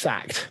manager to be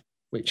sacked,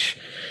 which...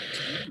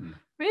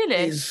 Really?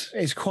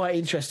 Is quite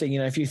interesting,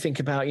 if you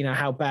think about,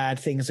 how bad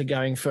things are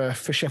going for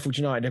Sheffield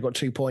United. They've got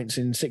 2 points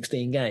in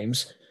 16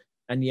 games,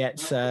 and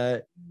yet...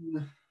 it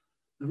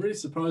really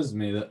surprises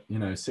me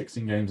that,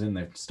 16 games in,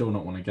 they've still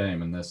not won a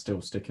game, and they're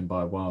still sticking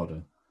by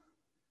Wilder.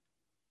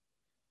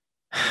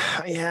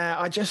 Yeah,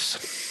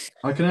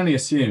 I can only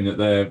assume that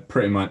they're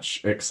pretty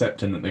much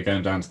accepting that they're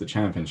going down to the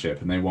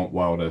Championship, and they want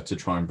Wilder to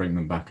try and bring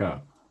them back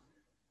up.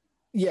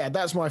 Yeah,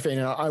 that's my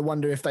feeling. I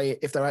wonder if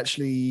they're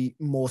actually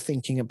more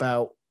thinking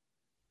about...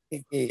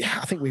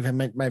 I think we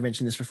may have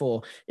mentioned this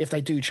before. If they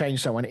do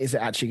change someone, is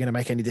it actually going to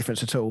make any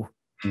difference at all?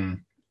 I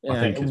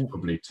think it's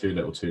probably too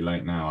little too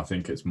late now. I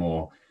think it's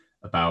more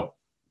about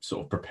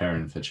sort of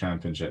preparing for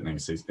Championship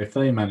next season. If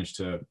they manage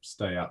to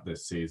stay up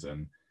this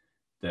season,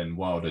 then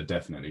Wilder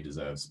definitely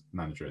deserves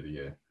Manager of the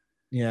Year.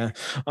 Yeah,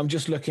 I'm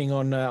just looking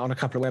on a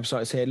couple of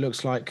websites here. It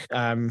looks like,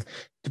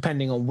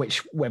 depending on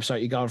which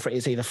website you go on for,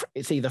 it's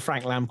either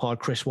Frank Lampard,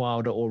 Chris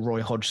Wilder, or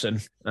Roy Hodgson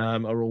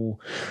are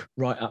all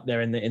right up there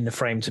in the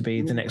frame to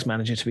be the next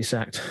manager to be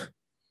sacked.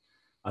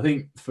 I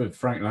think for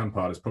Frank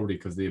Lampard, it's probably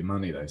because of the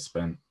money they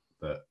spent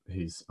that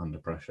he's under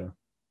pressure.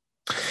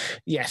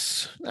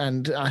 Yes,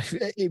 and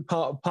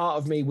part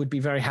of me would be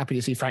very happy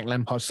to see Frank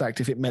Lampard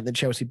sacked if it meant that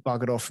Chelsea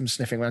buggered off from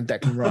sniffing around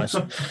Declan Rice.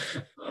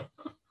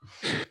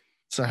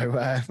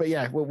 So, but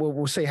yeah,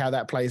 we'll see how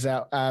that plays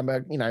out.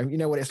 You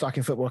know what it's like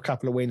in football, a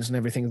couple of wins and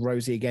everything's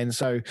rosy again.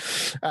 So,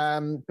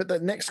 but the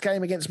next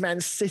game against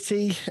Man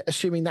City,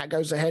 assuming that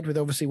goes ahead with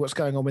obviously what's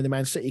going on with the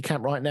Man City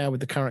camp right now with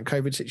the current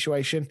COVID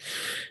situation,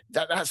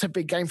 that's a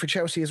big game for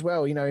Chelsea as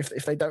well.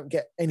 If they don't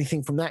get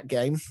anything from that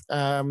game,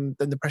 then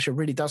the pressure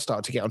really does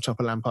start to get on top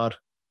of Lampard.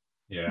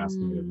 Yeah, that's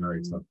going to be a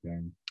very tough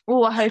game.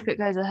 Oh, I hope it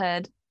goes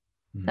ahead.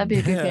 That'd be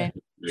a good game.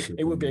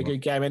 It would be a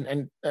good game.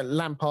 And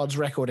Lampard's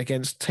record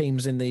against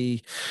teams in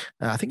the,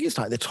 I think it's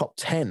like the top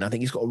 10. I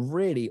think he's got a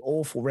really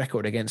awful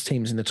record against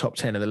teams in the top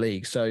 10 of the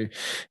league. So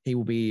he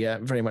will be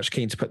very much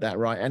keen to put that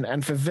right.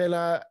 And for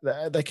Villa,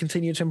 they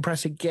continue to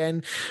impress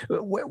again.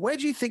 Where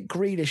do you think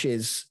Grealish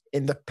is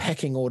in the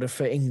pecking order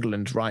for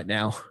England right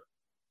now?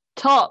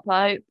 Top,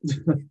 I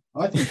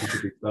think he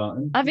should be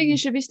starting. I think he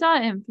should be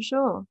starting for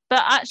sure.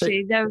 But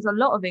actually, there's a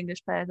lot of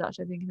English players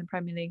actually, I think, in the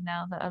Premier League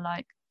now that are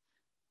like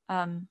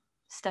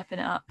stepping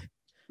it up.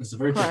 It's a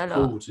very big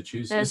pool to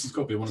choose. This has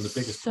got to be one of the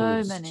biggest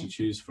pools many to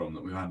choose from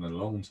that we've had in a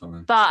long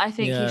time. But I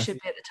think he should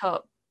be at the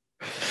top.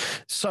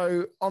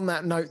 So on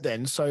that note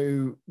then,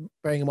 so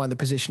bearing in mind the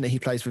position that he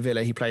plays for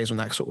Villa, he plays on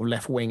that sort of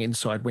left wing,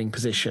 inside wing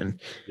position.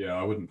 Yeah,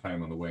 I wouldn't play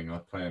him on the wing.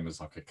 I'd play him as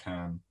like a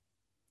cam.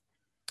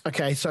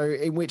 Okay, so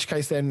in which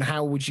case then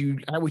how would you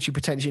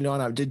potentially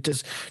line up?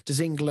 Does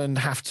England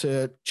have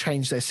to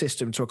change their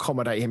system to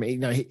accommodate him? You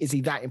know, is he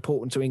that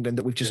important to England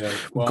that we've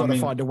got to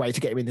find a way to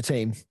get him in the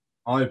team?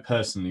 I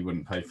personally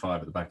wouldn't play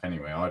 5 at the back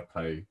anyway. I'd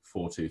play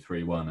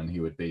 4-2-3-1 and he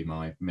would be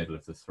my middle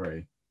of the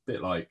 3.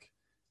 Bit like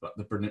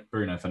the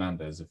Bruno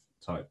Fernandes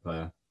type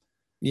player.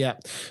 Yeah.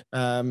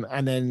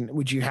 And then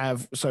would you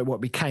have,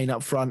 be Kane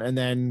up front and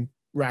then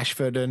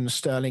Rashford and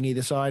Sterling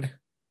either side?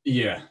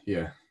 Yeah.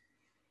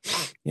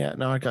 Yeah,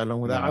 no, I go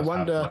along with that. I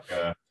wonder,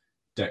 like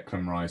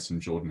Declan Rice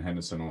and Jordan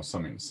Henderson or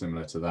something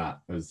similar to that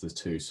as the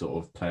two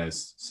sort of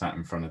players sat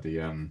in front of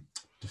the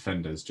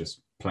defenders,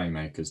 just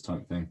playmakers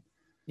type thing.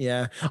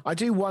 Yeah, I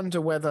do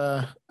wonder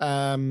whether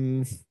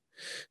how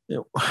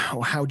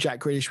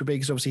Jack Grealish would be,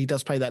 because obviously he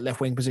does play that left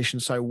wing position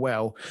so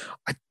well.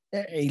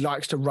 He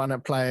likes to run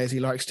at players. He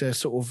likes to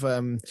sort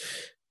of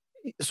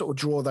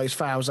draw those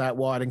fouls out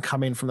wide and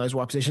come in from those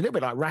wide positions, a little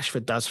bit like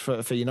Rashford does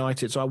for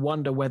United. So I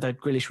wonder whether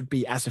Grealish would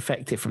be as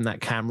effective from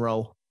that cam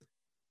role.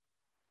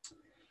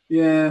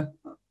 Yeah,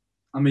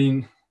 I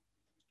mean,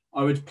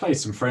 I would play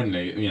some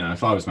friendly. You know,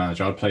 if I was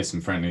manager, I'd play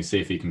some friendly,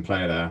 see if he can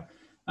play there.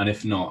 And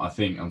if not, I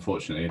think,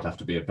 unfortunately, it'd have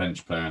to be a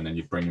bench player and then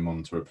you'd bring him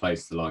on to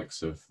replace the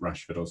likes of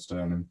Rashford or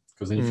Sterling.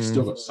 Because then you've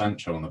still got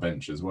Sancho on the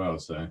bench as well.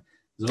 So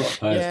there's a lot of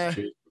players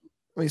to choose.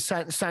 I mean,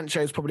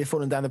 Sancho's probably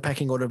fallen down the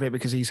pecking order a bit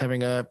because he's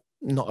having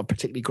not a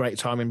particularly great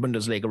time in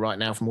Bundesliga right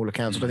now from all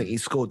accounts. I don't think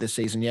he's scored this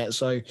season yet.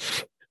 So,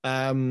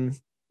 be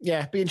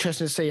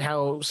interesting to see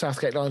how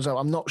Southgate lines up.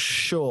 I'm not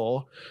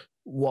sure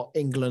what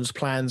England's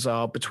plans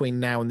are between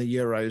now and the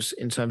Euros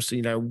in terms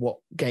of, what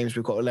games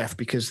we've got left,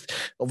 because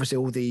obviously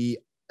all the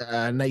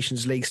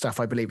Nations League stuff,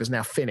 I believe, is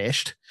now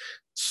finished.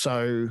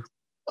 So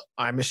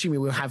I'm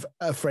assuming we'll have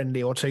a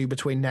friendly or two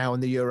between now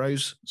and the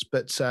Euros,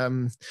 but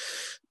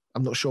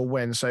I'm not sure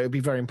when. So it'll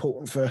be very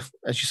important for,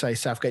 as you say,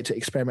 Southgate to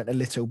experiment a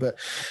little. But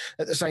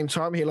at the same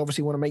time, he'll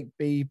obviously want to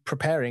be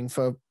preparing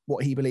for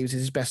what he believes is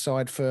his best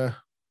side for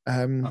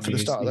the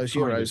start of those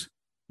Euros.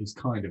 He's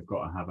kind of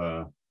got to have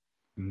a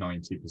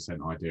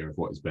 90% idea of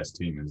what his best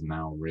team is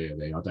now,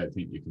 really. I don't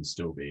think you can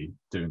still be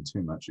doing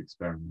too much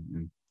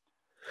experimenting.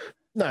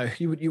 No,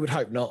 you would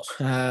hope not.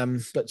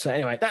 But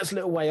anyway, that's a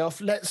little way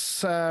off.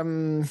 Let's...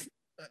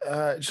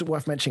 it's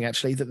worth mentioning,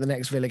 actually, that the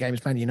next Villa game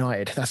is Man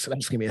United. That's going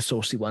to be a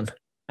saucy one.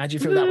 How do you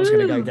feel that was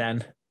going to go,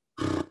 Dan?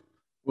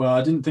 Well,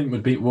 I didn't think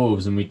we'd beat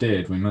Wolves, and we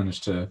did. We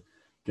managed to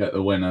get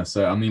the winner.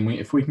 So, I mean,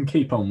 if we can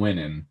keep on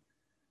winning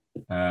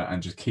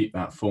and just keep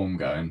that form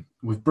going,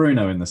 with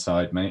Bruno in the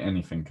side, mate,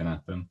 anything can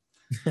happen.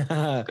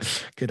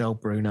 Good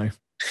old Bruno.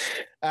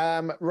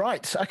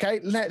 Right. Okay.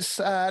 Let's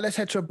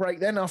head to a break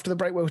then. After the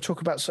break, we'll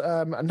talk about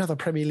another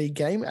Premier League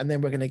game, and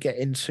then we're going to get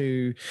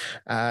into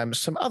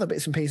some other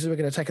bits and pieces. We're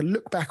going to take a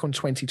look back on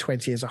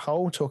 2020 as a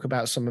whole, talk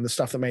about some of the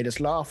stuff that made us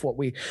laugh, what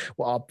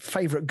our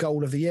favourite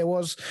goal of the year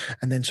was,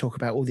 and then talk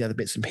about all the other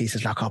bits and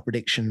pieces like our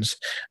predictions.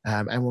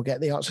 And we'll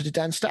get the answer to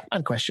Dan's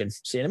Statman question.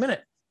 See you in a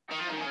minute.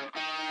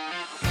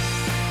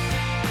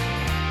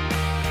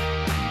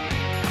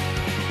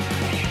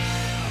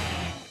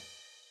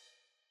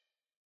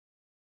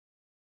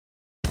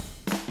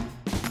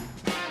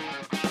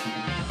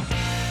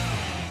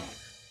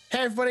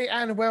 Hey everybody,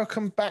 and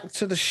welcome back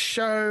to the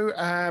show.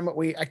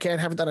 We again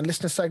haven't done a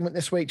listener segment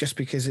this week just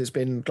because it's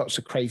been lots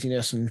of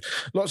craziness and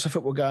lots of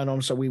football going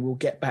on, so we will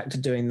get back to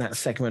doing that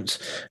segment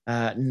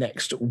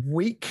next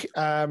week.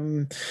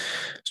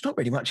 It's not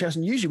really much else,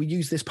 and usually we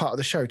use this part of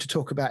the show to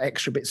talk about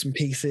extra bits and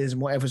pieces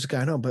and whatever's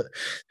going on, but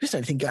there's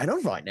anything going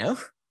on right now.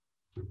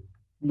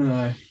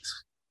 No.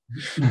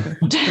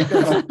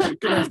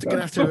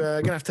 gonna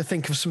have to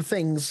think of some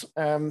things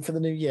for the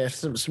new year,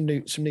 some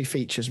new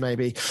features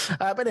maybe.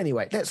 But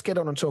anyway, let's get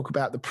on and talk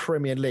about the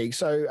Premier League.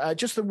 So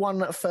just the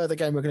one further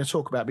game we're going to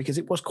talk about, because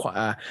it was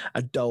quite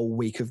a dull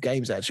week of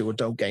games actually, or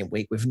dull game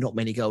week with not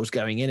many goals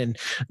going in and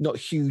not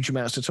huge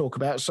amounts to talk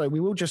about. So we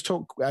will just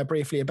talk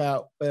briefly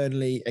about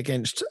Burnley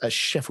against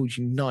Sheffield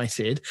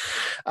United.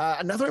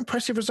 Another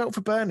impressive result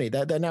for Burnley.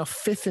 They're now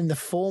 5th in the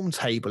form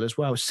table as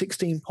well,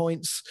 16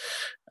 points.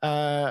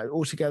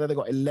 Altogether, they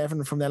got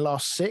 11 from their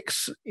last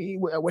 6.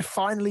 We're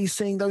finally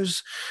seeing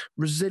those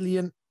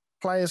resilient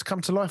players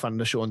come to life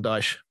under Sean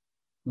Dyche.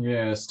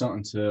 Yeah,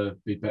 starting to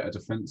be better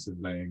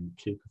defensively and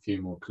keep a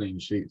few more clean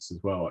sheets as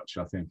well, which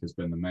I think has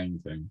been the main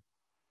thing.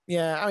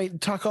 Yeah, I mean,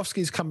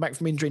 Tarkovsky's come back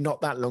from injury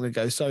not that long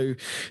ago. So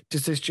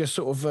does this just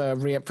sort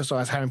of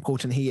re-emphasize how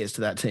important he is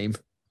to that team?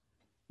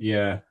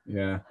 Yeah.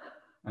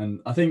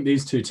 And I think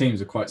these two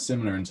teams are quite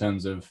similar in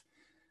terms of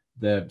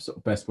their sort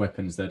of best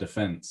weapons, their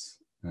defence.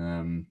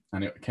 And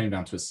it came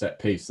down to a set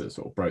piece that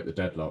sort of broke the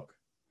deadlock.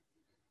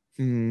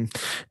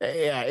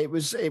 Yeah, it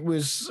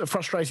was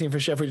frustrating for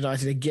Sheffield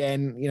United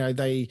again. You know,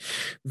 they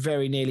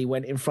very nearly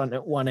went in front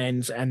at one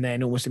end and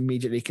then almost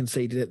immediately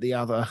conceded at the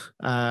other.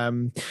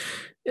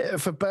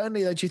 For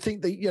Burnley, though, do you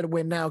think that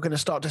we're now going to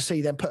start to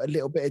see them put a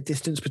little bit of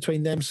distance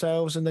between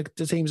themselves and the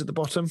teams at the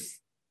bottom?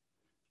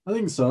 I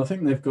think so. I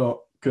think they've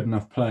got good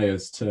enough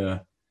players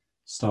to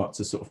start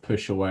to sort of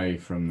push away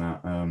from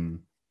that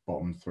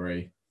bottom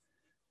three.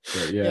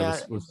 But yeah,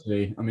 we'll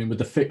see. I mean, with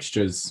the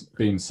fixtures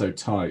being so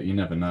tight, you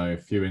never know. A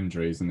few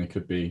injuries and they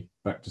could be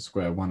back to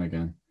square one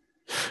again.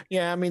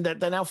 Yeah, I mean, they're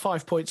now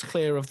 5 points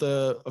clear of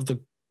the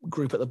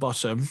group at the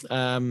bottom.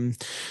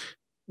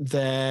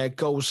 Their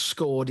goals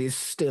scored is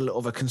still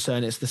of a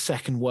concern. It's the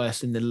second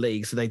worst in the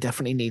league, so they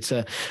definitely need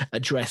to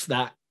address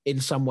that in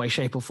some way,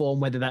 shape, or form.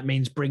 Whether that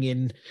means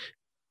bringing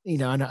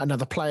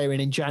another player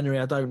in January,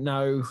 I don't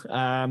know.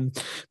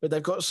 But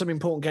they've got some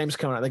important games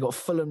coming up. They've got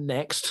Fulham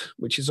next,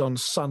 which is on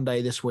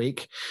Sunday this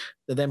week.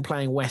 They're then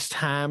playing West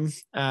Ham.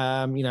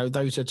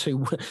 Those are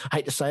two, I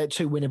hate to say it,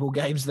 two winnable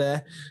games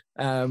there.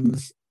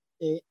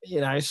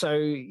 So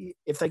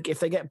if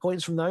they get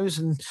points from those,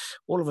 and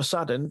all of a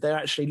sudden they're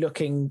actually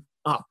looking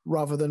up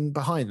rather than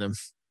behind them.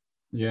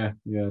 Yeah,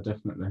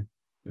 definitely.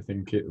 If they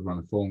can keep the run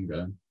of form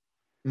going.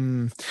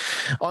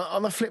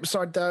 On the flip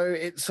side, though,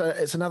 it's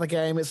another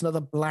game, it's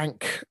another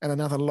blank and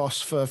another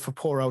loss for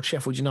poor old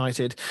Sheffield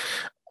United.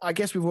 I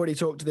guess we've already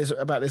talked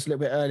about this a little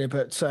bit earlier,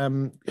 but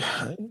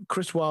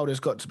Chris Wilder's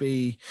got to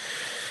be.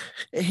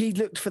 He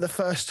looked for the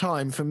first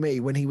time for me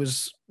when he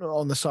was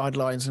on the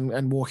sidelines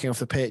and walking off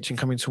the pitch and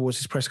coming towards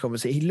his press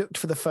conference. He looked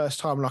for the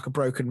first time like a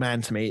broken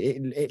man to me.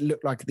 It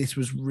looked like this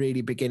was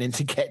really beginning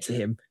to get to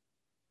him.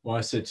 Well,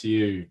 I said to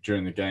you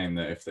during the game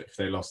that if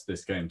they lost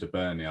this game to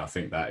Burnley, I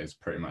think that is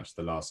pretty much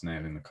the last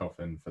nail in the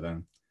coffin for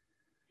them.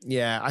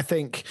 Yeah, I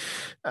think,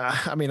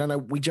 I know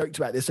we joked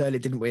about this earlier,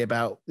 didn't we,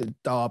 about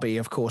Derby,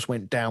 of course,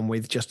 went down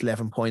with just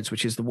 11 points,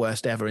 which is the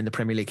worst ever in the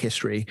Premier League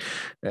history.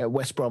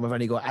 West Brom have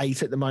only got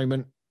 8 at the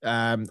moment,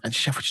 and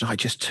Sheffield United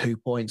just 2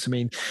 points. I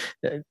mean,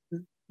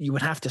 you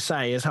would have to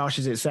say, as harsh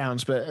as it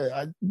sounds,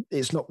 but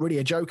it's not really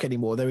a joke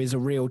anymore. There is a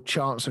real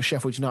chance of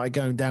Sheffield United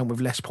going down with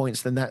less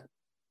points than that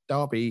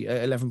Derby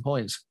at 11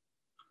 points.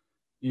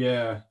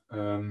 Yeah,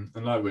 and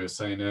like we were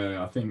saying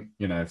earlier, I think,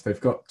 if they've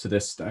got to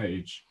this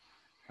stage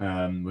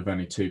with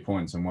only 2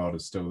 points and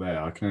Wilder's still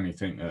there, I can only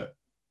think that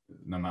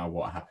no matter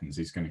what happens,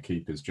 he's going to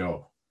keep his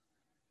job.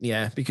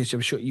 Yeah, because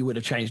I'm sure you would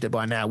have changed it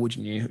by now,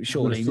 wouldn't you?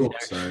 Surely.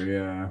 So,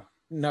 yeah.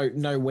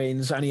 No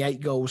wins, only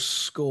 8 goals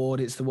scored.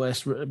 It's the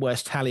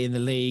worst tally in the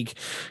league.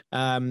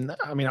 I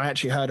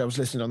actually heard, I was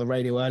listening on the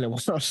radio earlier.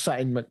 I was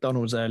sat in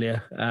McDonald's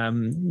earlier,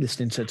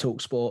 listening to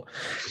Talk Sport,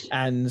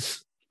 and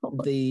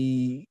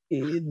the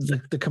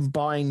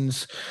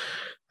combines.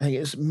 I think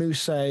it's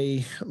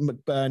Mousset,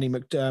 McBurney,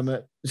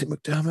 McDermott. Is it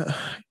McDermott?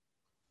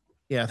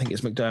 Yeah, I think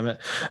it's McDermott.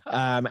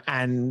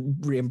 And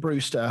Rhian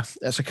Brewster.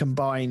 That's a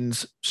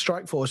combined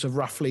strike force of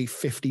roughly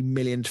 50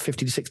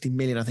 to 60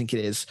 million, I think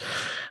it is.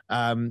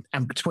 And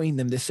between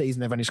them this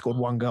season, they've only scored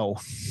 1 goal.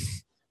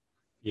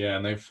 Yeah,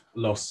 and they've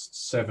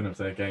lost 7 of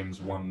their games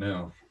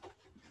 1-0.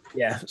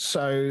 Yeah,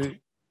 so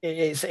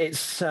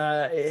it's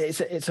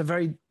a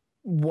very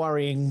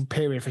worrying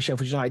period for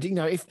Sheffield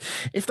United.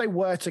 If they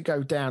were to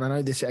go down, I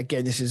know this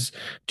is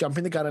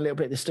jumping the gun a little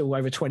bit. There's still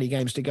over 20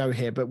 games to go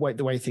here, but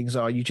the way things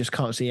are, you just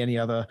can't see any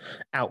other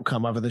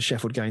outcome other than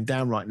Sheffield going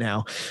down right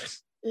now.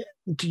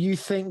 Do you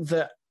think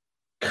that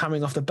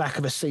coming off the back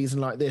of a season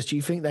like this, do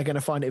you think they're going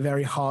to find it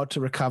very hard to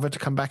recover, to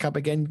come back up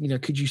again?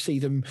 Could you see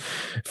them,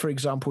 for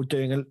example,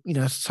 doing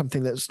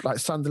something that's like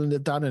Sunderland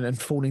have done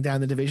and falling down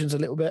the divisions a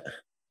little bit?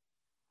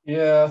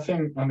 Yeah,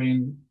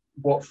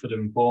 Watford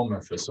and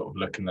Bournemouth are sort of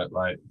looking at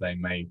like they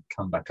may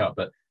come back up,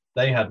 but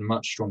they had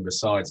much stronger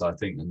sides, I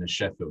think, than the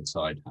Sheffield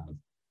side have.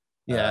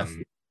 Yeah.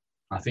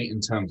 I think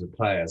in terms of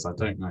players, I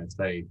don't know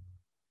if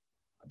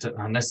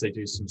unless they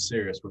do some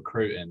serious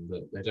recruiting,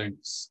 that they don't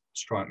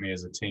strike me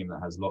as a team that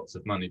has lots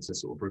of money to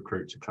sort of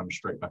recruit to come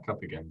straight back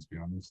up again, to be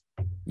honest.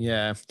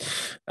 Yeah.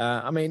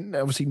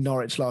 Obviously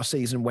Norwich last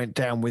season went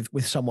down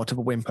with somewhat of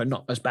a whimper,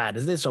 not as bad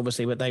as this,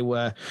 obviously, but they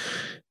were,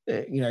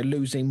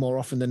 losing more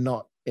often than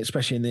not,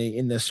 especially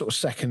in the sort of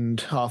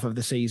second half of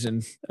the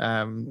season.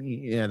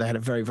 They had a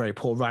very, very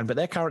poor run, but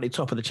they're currently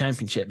top of the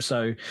Championship.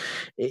 So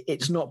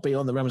it's not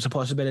beyond the realms of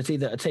possibility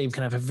that a team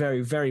can have a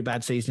very, very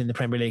bad season in the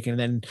Premier League and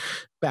then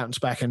bounce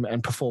back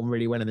and perform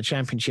really well in the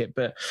Championship.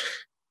 But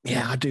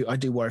yeah, I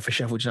do worry for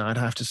Sheffield United,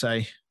 I have to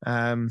say.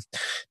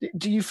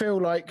 Do you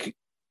feel like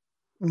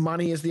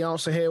money is the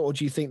answer here, or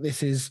do you think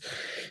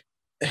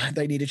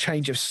they need a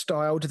change of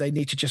style? Do they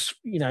need to just,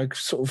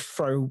 sort of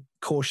throw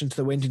caution to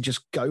the wind and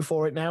just go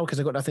for it now because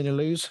they've got nothing to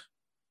lose?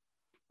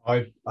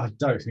 I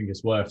don't think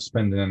it's worth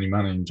spending any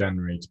money in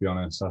January, to be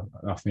honest.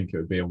 I think it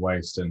would be a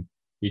waste, and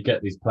you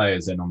get these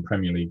players in on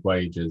Premier League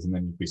wages, and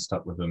then you'd be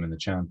stuck with them in the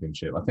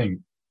Championship. I think,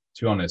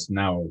 to be honest,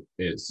 now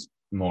it's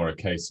more a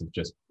case of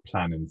just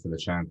planning for the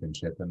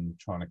Championship and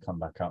trying to come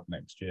back up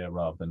next year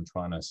rather than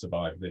trying to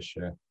survive this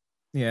year.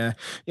 Yeah.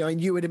 I mean,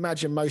 you would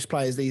imagine most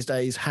players these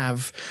days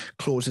have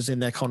clauses in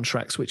their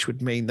contracts, which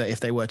would mean that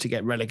if they were to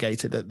get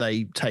relegated, that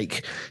they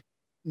take,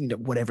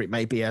 whatever it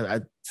may be,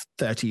 a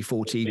 30,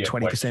 40,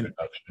 20%.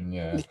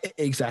 Yeah.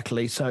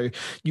 Exactly. So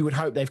you would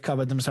hope they've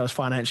covered themselves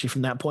financially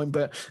from that point,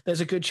 but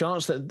there's a good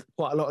chance that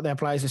quite a lot of their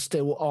players are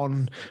still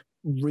on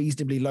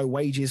reasonably low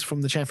wages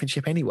from the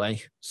Championship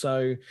anyway.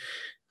 So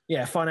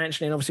yeah,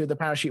 financially, and obviously with the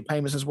parachute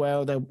payments as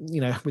well, they'll,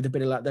 with a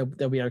bit of luck,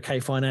 they'll be okay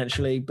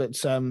financially. But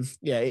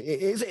yeah,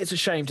 it's a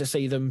shame to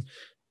see them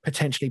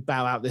potentially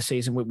bow out this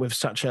season with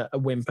such a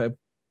whimper,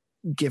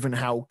 given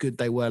how good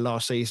they were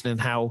last season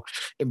and how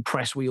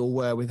impressed we all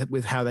were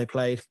with how they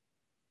played.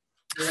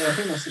 Yeah, I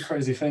think that's the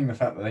crazy thing, the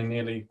fact that they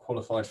nearly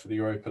qualified for the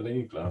Europa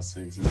League last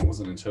season. It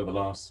wasn't until the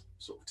last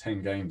sort of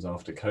 10 games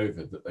after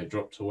COVID that they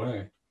dropped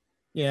away.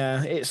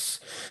 Yeah, it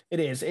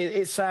is.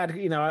 It's sad.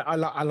 I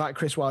like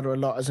Chris Wilder a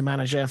lot as a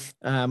manager.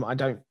 I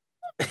don't.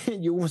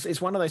 It's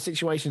one of those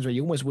situations where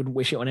you almost wouldn't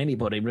wish it on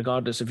anybody,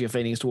 regardless of your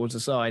feelings towards the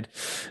side.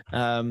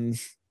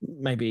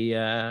 Maybe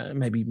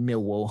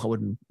Millwall. I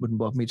wouldn't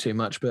bother me too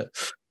much, but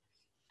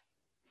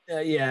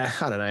yeah,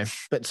 I don't know.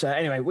 But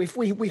anyway,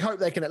 we hope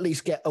they can at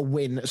least get a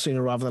win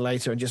sooner rather than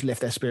later and just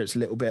lift their spirits a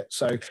little bit.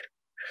 So.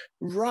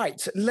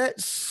 Right,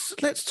 let's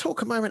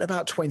talk a moment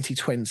about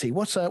 2020.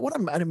 What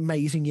an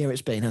amazing year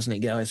it's been, hasn't it,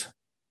 guys?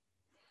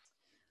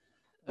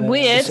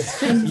 Weird,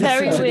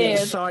 very weird.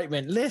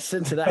 Excitement.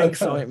 Listen to that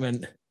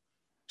excitement.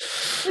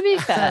 To be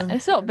fair,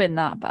 it's not been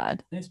that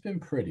bad. It's been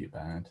pretty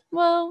bad.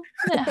 Well,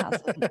 it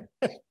hasn't.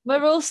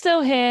 We're all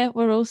still here.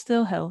 We're all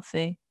still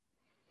healthy.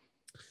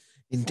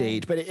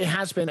 Indeed, but it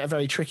has been a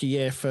very tricky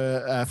year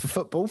for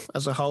football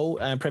as a whole.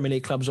 Premier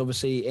League clubs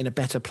obviously in a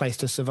better place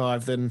to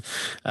survive than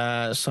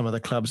some of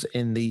the clubs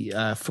in the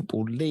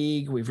Football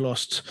League. We've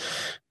lost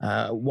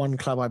one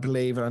club, I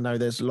believe, and I know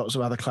there's lots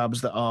of other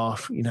clubs that are,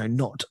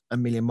 not a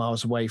million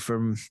miles away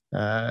from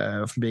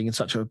being in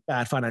such a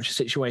bad financial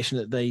situation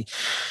that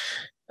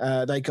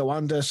they go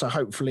under. So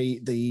hopefully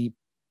the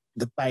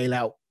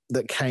bailout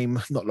that came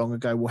not long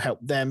ago will help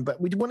them. But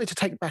we wanted to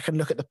take back and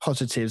look at the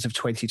positives of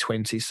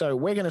 2020. So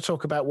we're going to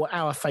talk about what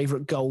our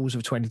favourite goals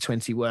of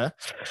 2020 were.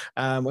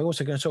 We're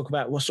also going to talk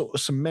about what sort of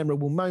some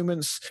memorable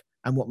moments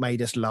and what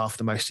made us laugh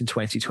the most in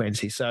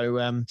 2020.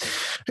 So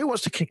who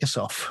wants to kick us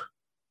off?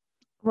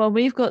 Well,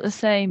 we've got the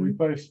same. We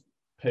both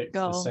picked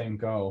the same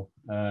goal.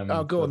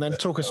 Go on then.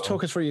 Talk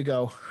us through your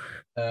goal.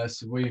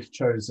 So we've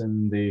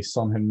chosen the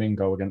Son Heung-min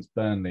goal against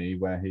Burnley,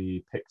 where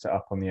he picked it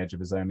up on the edge of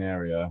his own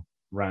area,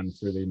 ran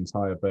through the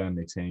entire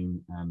Burnley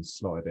team and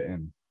slotted it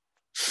in.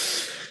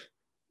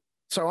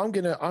 So I'm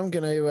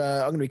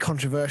gonna be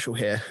controversial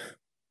here.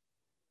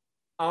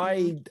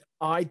 I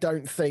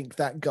don't think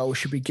that goal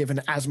should be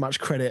given as much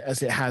credit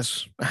as it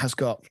has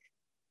got.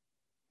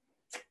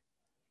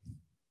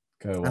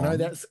 Go on.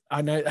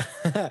 I know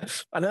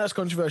that's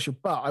controversial,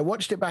 but I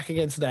watched it back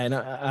again today, and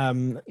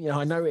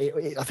I know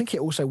I think it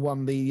also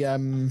won the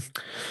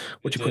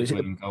what do you call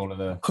it? Goal of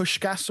the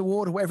Puskas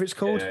Award or whatever it's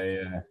called.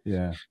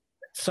 Yeah.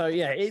 So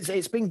yeah,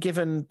 it's been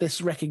given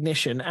this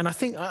recognition, and I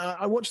think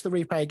I watched the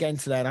replay again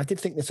today, and I did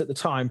think this at the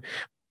time.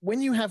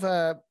 When you have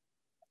a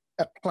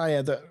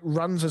player that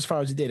runs as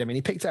far as he did, I mean,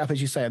 he picked it up,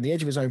 as you say, on the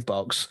edge of his own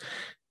box,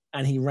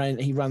 and he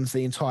runs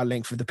the entire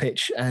length of the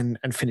pitch and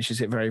finishes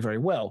it very, very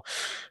well.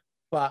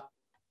 But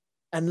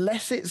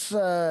unless it's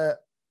a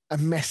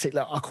messy,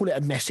 I call it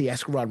a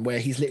Messi-esque run, where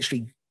he's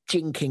literally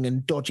jinking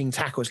and dodging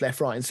tackles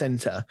left, right, and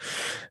centre.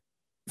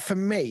 For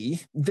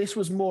me, this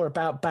was more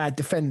about bad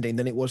defending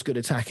than it was good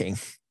attacking.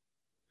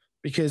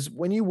 Because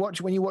when you watch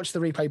the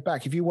replay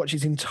back, if you watch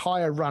his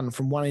entire run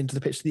from one end of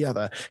the pitch to the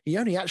other, he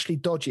only actually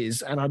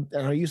dodges, and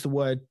I use the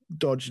word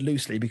dodge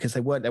loosely because they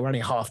were only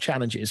half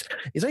challenges.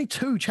 There's only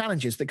 2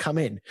 challenges that come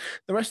in.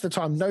 The rest of the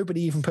time,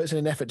 nobody even puts in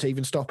an effort to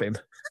even stop him.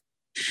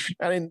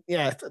 I'm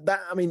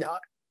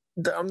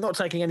not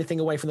taking anything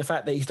away from the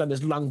fact that he's done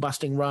this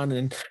lung-busting run,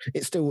 and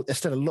there's still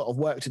a lot of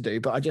work to do,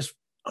 but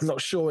I'm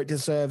not sure it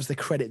deserves the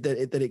credit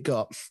that it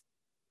got.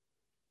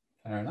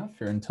 Fair enough.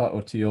 You're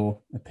entitled to your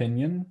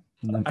opinion.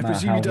 I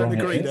presume you don't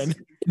agree then.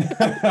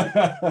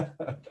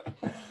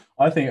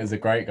 I think it was a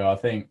great goal. I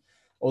think,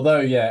 although,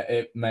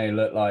 it may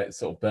look like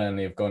sort of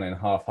Burnley have gone in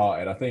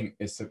half-hearted, I think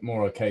it's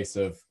more a case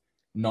of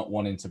not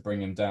wanting to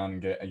bring him down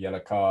and get a yellow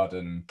card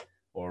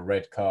or a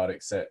red card,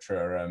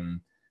 etc.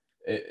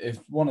 It's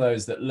one of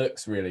those that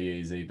looks really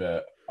easy,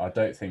 but I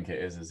don't think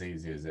it is as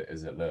easy as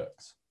it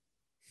looks.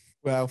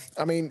 Well,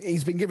 I mean,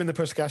 he's been given the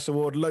Puskas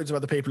Award. Loads of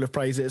other people have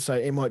praised it, so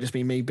it might just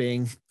be me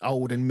being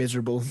old and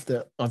miserable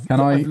that Can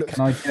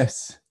I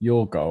guess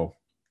your goal?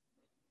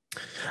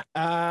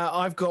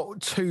 I've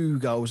got 2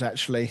 goals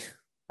actually.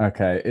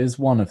 Okay, is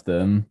one of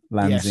them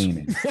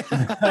Lanzini?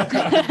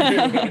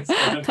 Yes.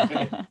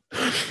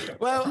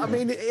 Well, I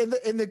mean,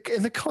 in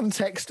the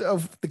context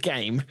of the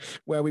game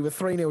where we were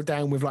 3-0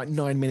 down with like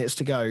 9 minutes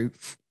to go,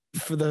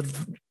 for the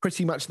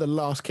pretty much the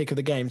last kick of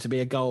the game to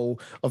be a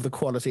goal of the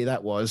quality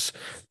that was,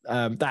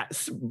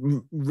 that's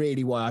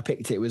really why I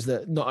picked it. Was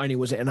that not only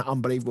was it an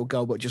unbelievable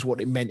goal, but just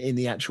what it meant in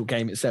the actual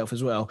game itself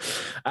as well.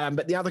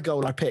 But the other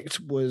goal I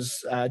picked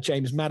was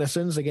James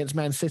Maddison's against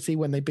Man City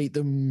when they beat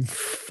them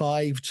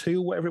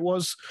 5-2, whatever it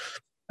was,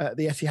 at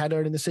the Etihad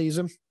early in the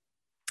season.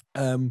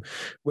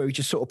 Where he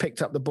just sort of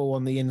picked up the ball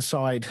on the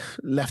inside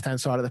left-hand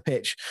side of the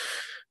pitch.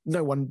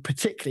 No one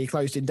particularly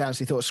closed him down, so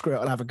he thought, screw it,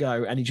 I'll have a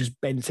go. And he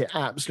just bent it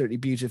absolutely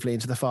beautifully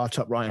into the far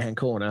top right-hand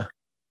corner.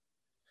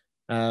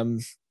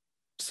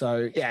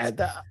 So, yeah,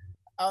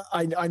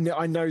 I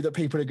know that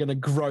people are going to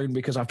groan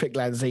because I picked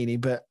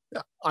Lanzini, but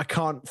I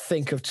can't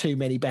think of too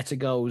many better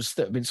goals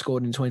that have been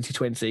scored in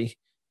 2020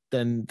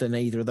 than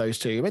either of those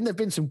two. I mean, there have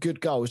been some good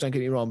goals, don't get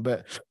me wrong,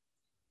 but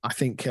I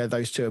think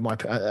those two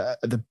are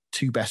the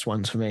two best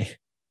ones for me.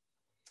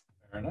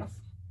 Fair enough.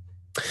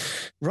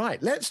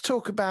 Right, let's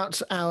talk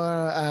about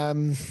our.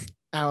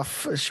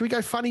 Should we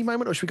go funny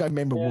moment or should we go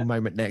memorable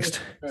moment next?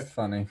 Go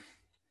funny.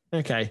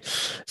 Okay,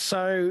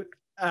 so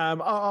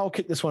I'll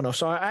kick this one off.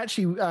 So I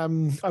actually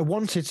I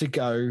wanted to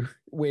go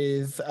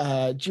with.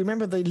 Do you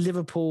remember the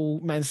Liverpool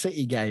Man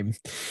City game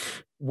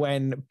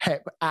when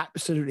Pep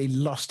absolutely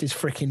lost his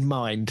freaking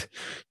mind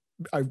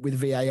with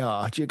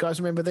VAR? Do you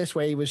guys remember this,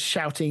 where he was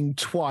shouting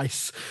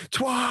twice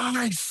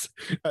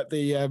at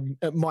the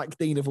at Mike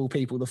Dean of all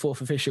people, the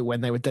fourth official,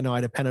 when they were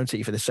denied a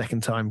penalty for the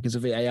second time because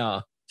of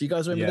VAR? Do you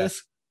guys remember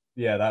this?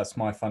 Yeah, that's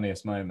my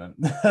funniest moment.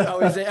 Oh,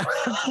 is it?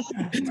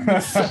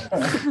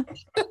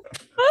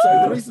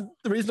 So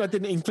the reason I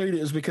didn't include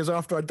it was because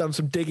after I'd done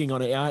some digging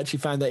on it, I actually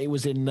found that it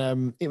was in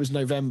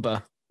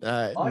November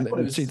I thought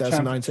it was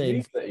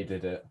 2019 that he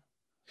did it.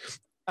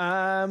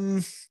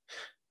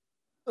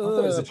 I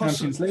thought it was a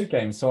Champions League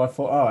game, so I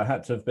thought, it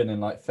had to have been in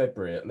like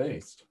February at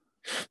least.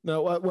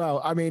 No, well,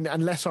 I mean,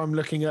 unless I was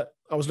looking at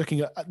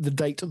the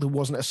date that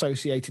wasn't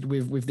associated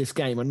with this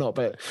game or not,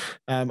 but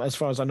as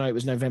far as I know, it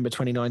was November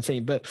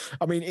 2019. But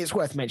I mean, it's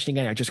worth mentioning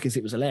anyhow, just because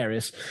it was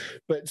hilarious.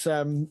 But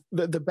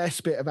the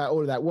best bit about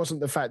all of that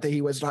wasn't the fact that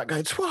he was like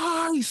going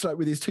twice, like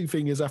with his two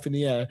fingers up in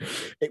the air.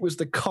 It was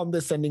the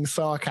condescending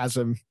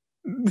sarcasm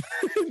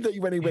that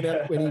when he went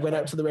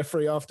out to the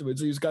referee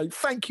afterwards, he was going,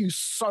 "Thank you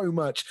so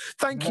much,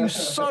 thank you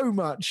so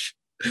much."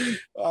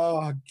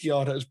 Oh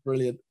God, that was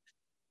brilliant.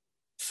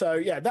 So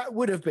yeah, that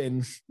would have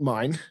been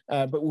mine,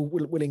 but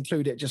we'll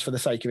include it just for the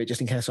sake of it,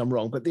 just in case I'm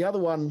wrong. But the other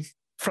one,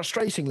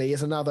 frustratingly,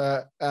 is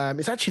another.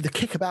 It's actually the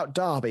Kickabout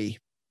Derby.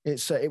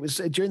 It was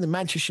during the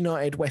Manchester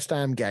United West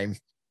Ham game.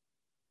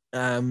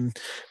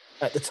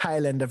 At the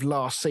tail end of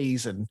last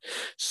season.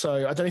 So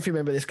I don't know if you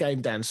remember this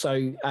game, Dan. So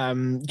do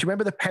you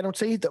remember the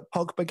penalty that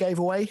Pogba gave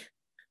away?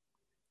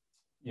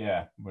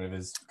 Yeah,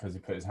 because he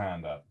put his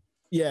hand up.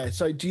 Yeah.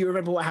 So do you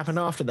remember what happened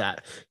after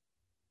that?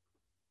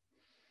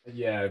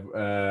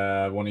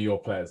 Yeah, one of your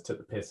players took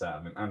the piss out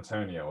of him,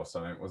 Antonio or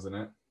something, wasn't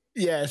it?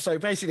 Yeah, so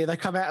basically they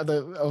come out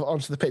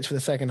onto the pitch for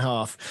the second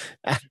half,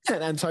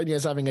 and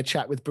Antonio's having a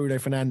chat with Bruno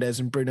Fernandes,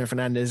 and Bruno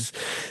Fernandes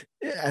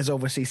has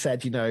obviously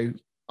said,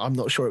 I'm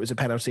not sure it was a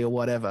penalty or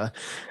whatever.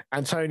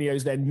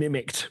 Antonio's then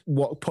mimicked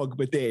what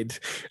Pogba did,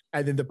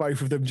 and then the both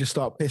of them just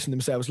start pissing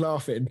themselves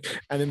laughing.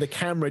 And then the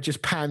camera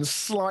just pans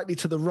slightly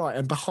to the right,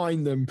 and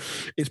behind them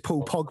is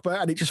Paul Pogba,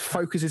 and it just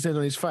focuses in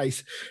on his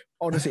face.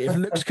 Honestly, if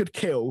looks could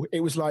kill, it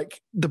was like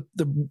the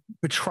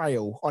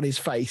betrayal on his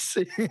face.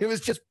 It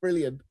was just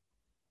brilliant.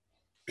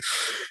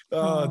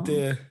 Oh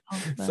dear.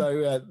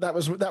 So that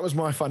was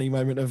my funny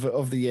moment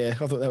of the year.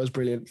 I thought that was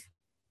brilliant.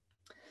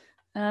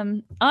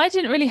 I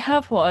didn't really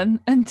have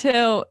one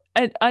until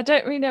I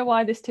don't really know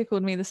why this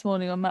tickled me this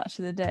morning on Match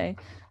of the Day,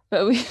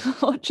 but we were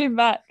watching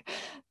back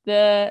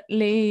the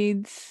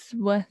Leeds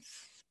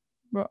West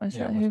Brom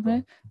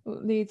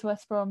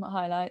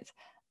highlights,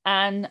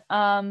 and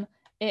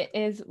it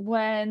is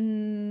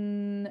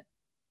when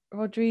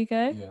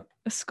Rodrigo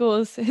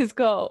scores his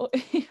goal.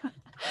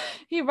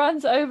 He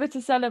runs over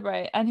to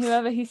celebrate, and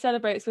whoever he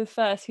celebrates with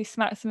first, he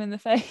smacks him in the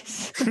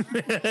face.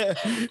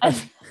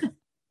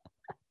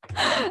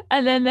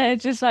 And then they're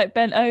just like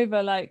bent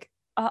over, like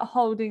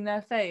holding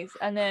their face,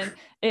 and then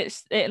it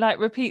like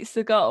repeats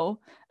the goal,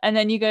 and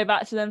then you go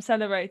back to them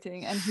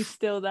celebrating, and he's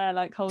still there,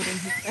 like holding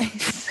his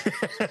face.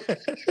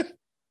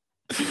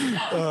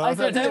 I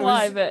don't know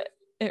why, but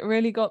it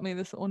really got me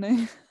this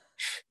morning.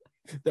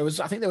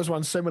 I think there was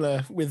one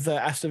similar with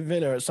Aston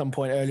Villa at some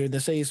point earlier in the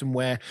season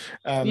where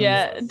Dan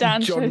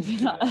John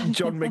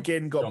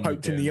McGinn got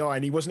poked in the eye,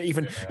 and he wasn't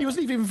even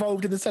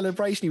involved in the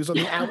celebration. He was on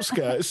the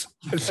outskirts,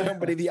 and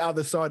somebody the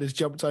other side has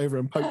jumped over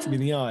and poked him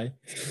in the eye.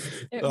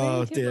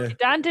 Oh dear!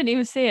 Dan didn't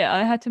even see it.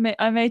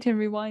 I made him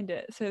rewind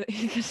it so that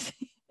he could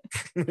see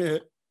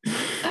it.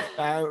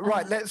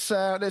 Right,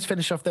 let's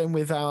finish off then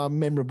with our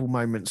memorable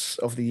moments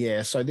of the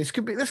year. So this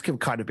could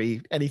kind of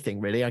be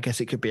anything really. I guess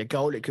it could be a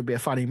goal, it could be a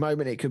funny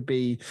moment, it could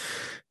be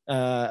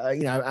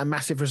a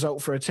massive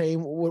result for a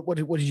team. What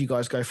did you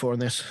guys go for on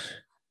this?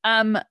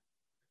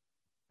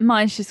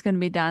 Mine's just going to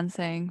be Dan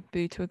saying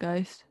 "boo" to a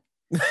ghost.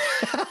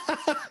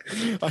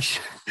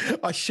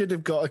 I should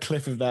have got a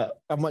clip of that.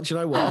 You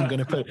know what? I'm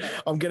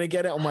going to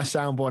get it on my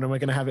soundboard, and we're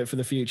going to have it for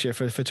the future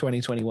for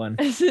 2021.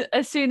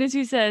 As soon as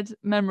you said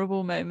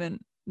memorable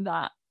moment,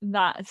 that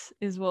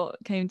is what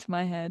came to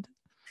my head.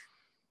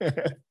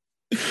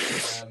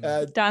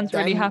 Dan's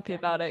really happy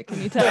about it.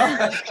 Can you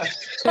tell?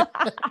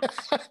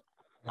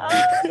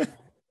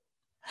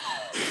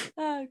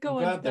 I'm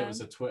glad there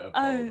was a Twitter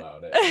poll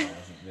about it. I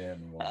wasn't the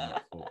only one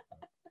that thought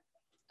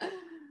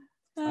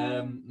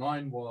that.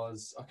 Mine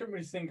was, I couldn't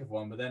really think of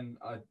one, but then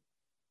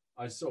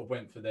I sort of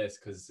went for this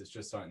because it's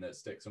just something that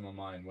sticks on my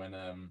mind when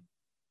I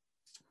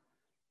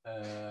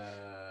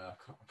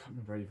can't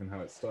remember even how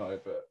it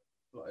started, but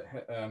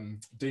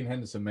Dean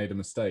Henderson made a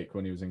mistake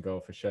when he was in goal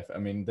for Sheffield. I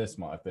mean, this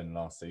might have been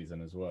last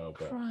season as well,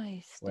 but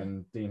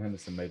when Dean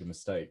Henderson made a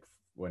mistake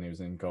when he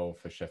was in goal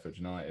for Sheffield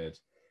United,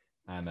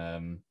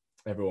 and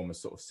everyone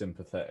was sort of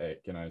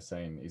sympathetic, you know,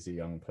 saying he's a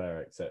young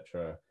player,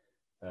 etc.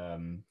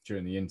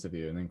 During the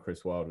interview, and then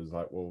Chris Wilder was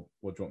like, "Well,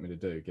 what do you want me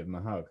to do? Give him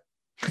a hug?"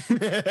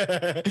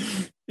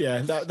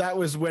 Yeah, that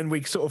was when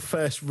we sort of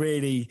first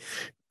really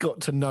got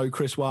to know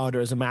Chris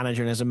Wilder as a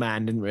manager and as a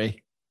man, didn't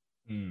we?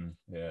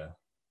 Yeah.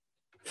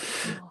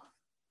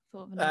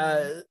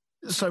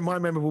 So my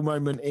memorable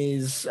moment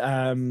is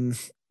Jose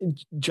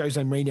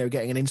Mourinho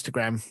getting an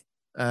Instagram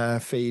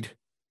feed.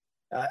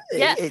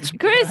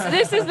 Chris,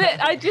 this is it.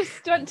 I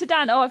just went to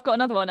Dan. I've got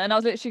another one, and I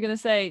was literally going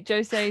to say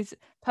Jose's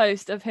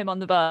post of him on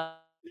the bus.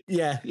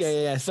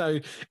 Yeah. So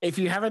if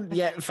you haven't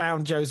yet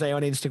found Jose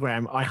on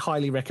Instagram, I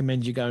highly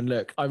recommend you go and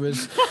look. I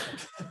was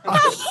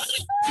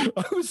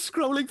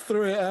scrolling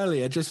through it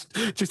earlier just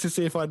to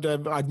see if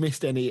I'd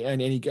missed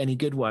any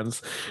good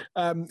ones.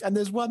 And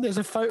there's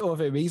a photo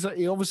of him. He's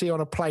obviously on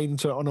a plane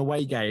on a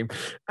away game,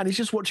 and he's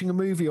just watching a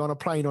movie on a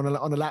plane on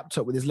a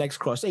laptop with his legs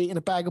crossed, eating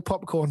a bag of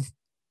popcorn.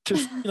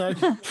 Just, you know,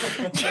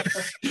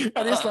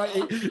 and it's like,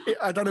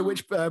 I don't know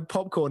which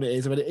popcorn it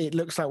is, but it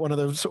looks like one of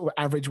the sort of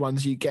average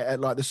ones you get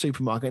at like the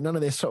supermarket. None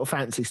of this sort of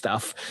fancy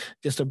stuff,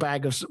 just a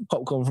bag of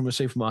popcorn from a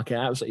supermarket.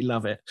 I absolutely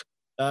love it.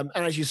 And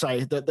as you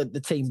say,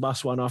 the team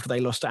bus one after they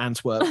lost to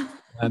Antwerp.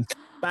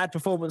 Bad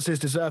performances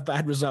deserve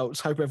bad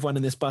results. Hope everyone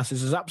in this bus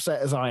is as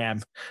upset as I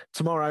am.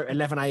 Tomorrow,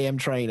 11 a.m.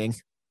 training.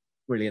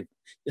 Brilliant.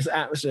 It's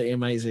absolutely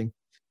amazing.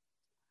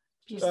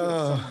 Just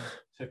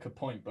took a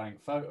point blank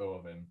photo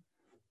of him.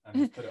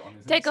 And put it on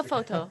his Take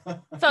Instagram.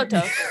 a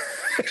photo.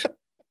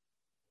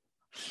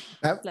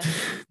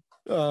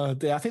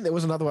 I think there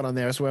was another one on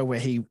there as well where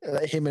him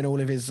and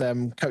all of his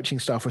coaching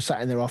staff were sat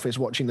in their office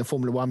watching the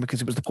Formula One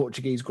because it was the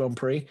Portuguese Grand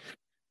Prix,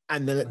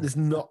 and there's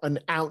not an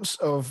ounce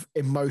of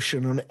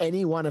emotion on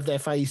any one of their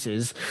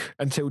faces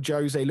until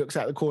Jose looks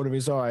out the corner of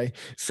his eye,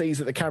 sees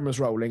that the camera's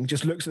rolling,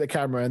 just looks at the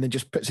camera and then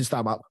just puts his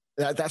thumb up.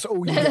 That's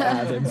all you get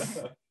out of him.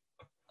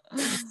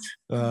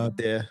 Oh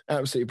dear,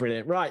 absolutely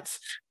brilliant. Right.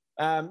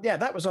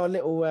 That was our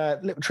little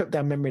trip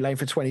down memory lane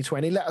for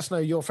 2020. Let us know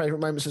your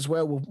favourite moments as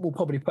well. We'll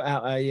probably put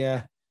out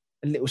a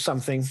little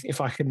something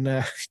if I can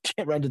get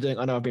around to doing.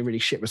 I know I've been really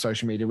shit with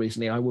social media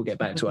recently. I will get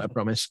back to it, I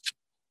promise.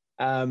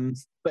 Let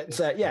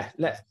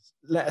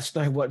us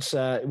know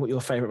what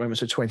your favourite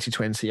moments of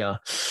 2020 are.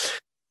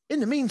 In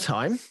the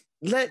meantime,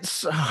 I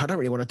don't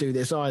really want to do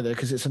this either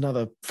because it's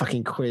another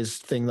fucking quiz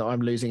thing that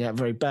I'm losing at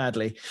very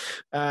badly.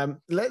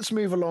 Let's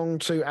move along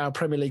to our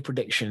Premier League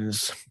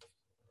predictions.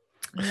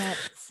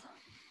 Let's.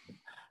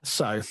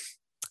 So,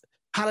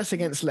 Palace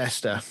against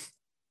Leicester.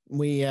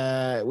 We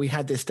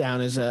had this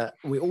down as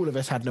all of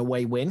us had an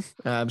away win,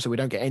 so we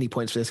don't get any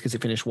points for this because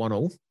it finished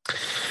 1-1.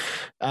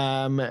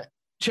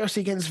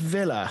 Chelsea against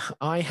Villa.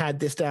 I had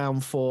this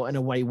down for an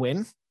away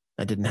win.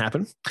 That didn't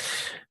happen.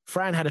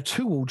 Fran had a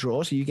 2-2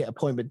 draw, so you get a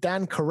point, but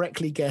Dan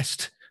correctly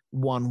guessed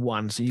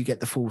 1-1, so you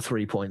get the full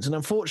 3 points. And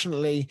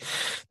unfortunately,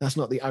 that's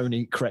not the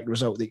only correct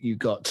result that you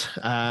got.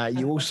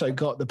 You also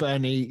got the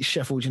Burnley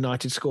Sheffield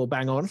United score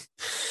bang on.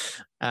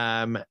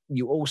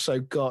 You also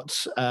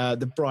got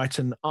the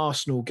Brighton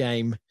Arsenal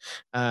game,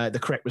 the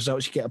correct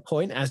results. You get a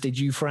point, as did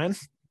you, Fran.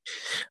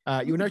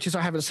 You'll notice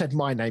I haven't said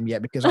my name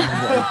yet because I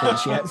haven't got any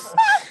points yet.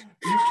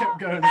 You kept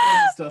going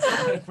against us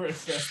for a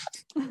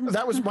second.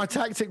 That was my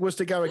tactic, was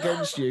to go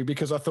against you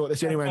because I thought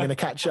that's the only way I'm going to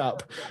catch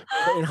up.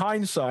 But in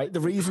hindsight, the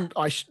reason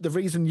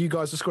you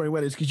guys are scoring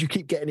well is because you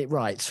keep getting it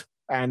right.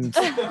 And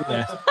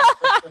yeah.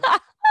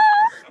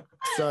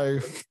 So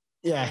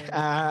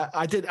yeah,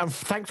 I did.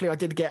 Thankfully, I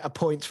did get a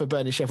point for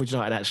Burnley Sheffield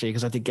United actually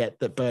because I did get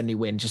that Burnley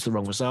win, just the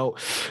wrong result.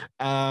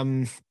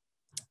 Fran,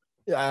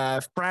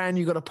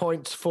 you got a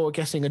point for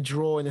guessing a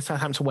draw in the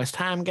Southampton West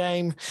Ham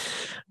game.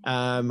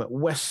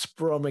 West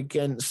Brom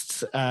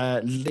against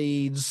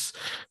Leeds.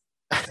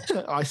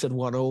 I said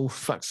 1-1.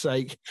 Fuck's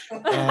sake.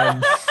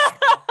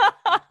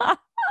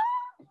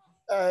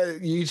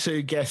 You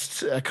two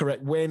guessed a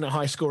correct win, a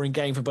high-scoring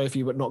game for both of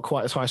you, but not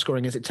quite as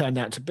high-scoring as it turned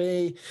out to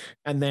be.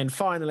 And then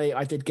finally,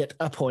 I did get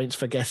a point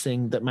for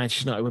guessing that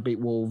Manchester United would beat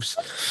Wolves.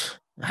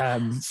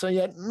 So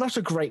yeah, not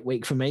a great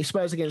week for me.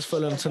 Spurs against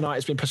Fulham tonight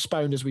has been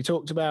postponed, as we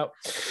talked about.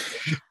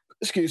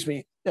 Excuse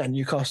me. And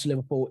Newcastle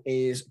Liverpool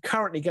is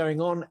currently going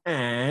on.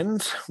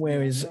 And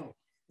where is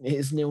It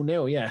is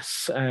 0-0,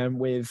 yes,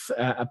 with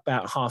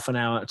about half an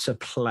hour to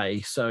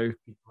play. So,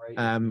 Great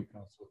if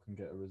Newcastle can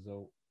get a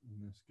result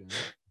in this game.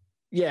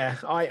 yeah,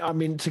 I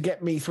mean, to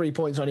get me 3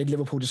 points, I need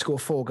Liverpool to score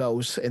 4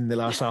 goals in the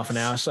last half an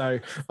hour. So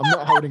I'm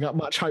not holding up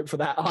much hope for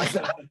that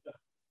either.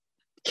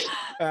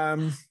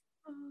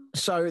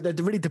 So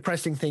the really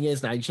depressing thing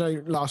is now,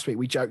 last week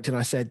we joked and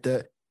I said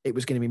that it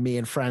was going to be me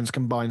and Fran's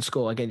combined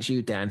score against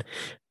you, Dan.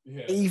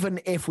 Yeah. Even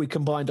if we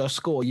combined our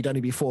score, you'd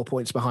only be 4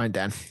 points behind,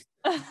 Dan.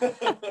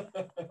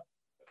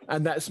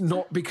 And that's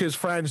not because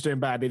Fran's doing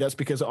badly. That's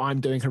because I'm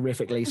doing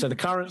horrifically. So the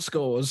current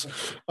scores,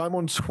 I'm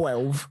on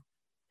 12,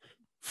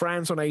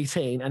 Fran's on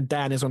 18, and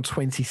Dan is on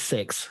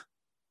 26.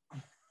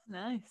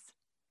 Nice.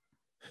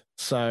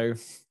 So,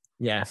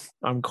 yeah,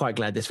 I'm quite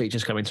glad this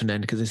feature's coming to an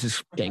end because this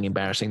is getting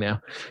embarrassing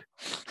now.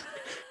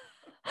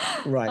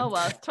 Right. Oh,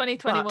 well,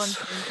 2021.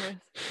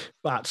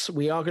 But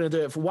we are going to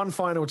do it for one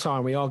final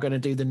time. We are going to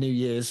do the New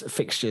Year's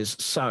fixtures.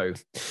 So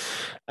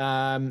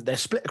they're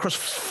split across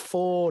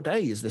 4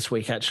 days this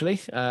week,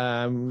 actually,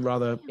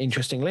 rather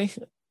interestingly.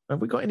 Have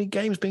we got any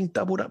games being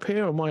doubled up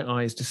here, or are my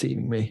eyes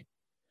deceiving me?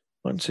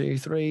 1, 2,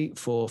 3,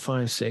 4,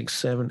 5, 6,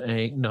 7,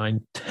 8,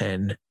 9,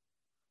 10.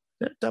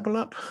 Double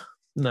up?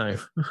 No.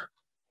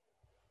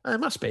 It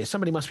must be.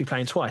 Somebody must be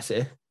playing twice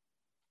here.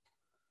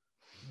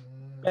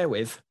 Bear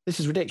with. This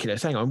is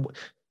ridiculous. Hang on.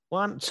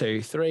 1,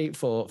 2, 3,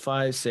 4,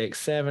 5, 6,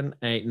 7,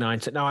 8, 9,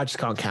 10. No, I just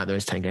can't count. There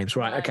is 10 games.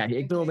 Right. Okay.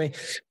 Ignore me.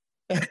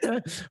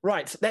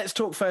 Right. Let's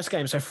talk first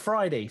game. So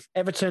Friday,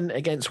 Everton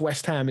against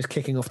West Ham is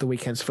kicking off the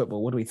weekend's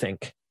football. What do we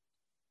think?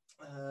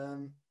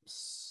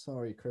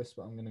 Sorry, Chris,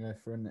 but I'm going to go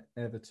for an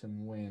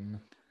Everton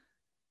win.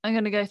 I'm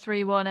going to go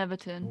 3-1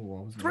 Everton.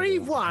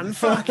 3-1?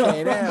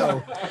 Fucking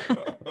hell.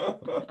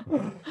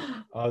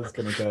 I was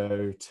going to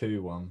go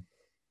 2-1.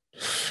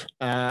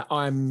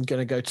 I'm going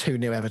to go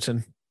 2-0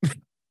 Everton.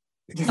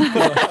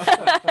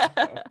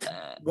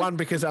 One,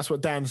 because that's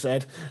what Dan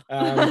said,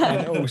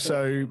 and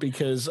also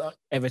because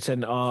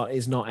Everton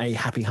is not a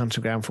happy hunter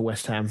ground for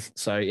West Ham.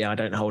 So, yeah, I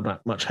don't hold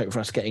much hope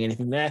for us getting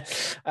anything there.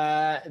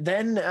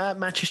 Then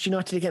Manchester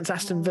United against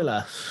Aston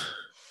Villa.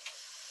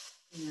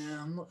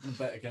 Yeah, I'm not going to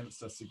bet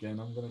against us again.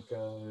 I'm going to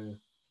go...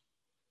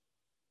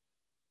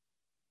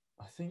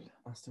 I think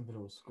Aston Villa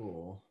will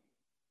score.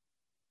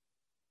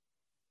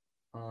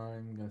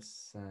 I'm going to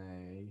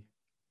say...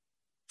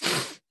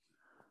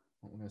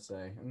 What am I going to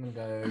say? I'm going to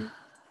go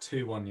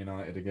 2-1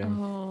 United again.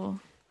 Oh,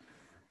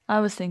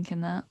 I was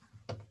thinking that.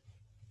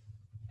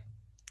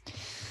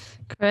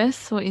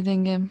 Chris, what are you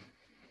thinking?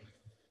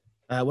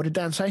 What did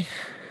Dan say?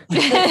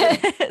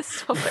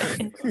 Stop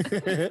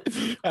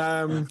it.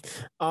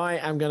 I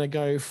am going to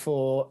go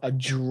for a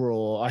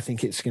draw. I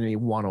think it's going to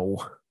be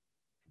 1-1.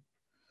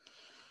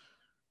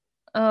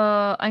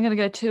 I'm going to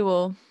go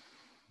 2-2.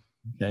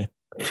 Okay.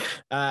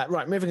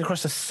 Right, moving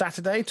across to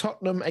Saturday,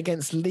 Tottenham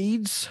against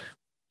Leeds.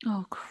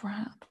 Oh,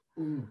 crap.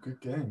 Ooh, good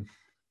game.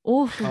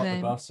 Awful Part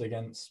game. the bus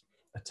against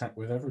attack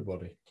with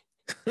everybody.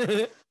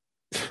 The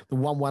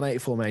 1-1-8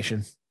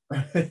 formation.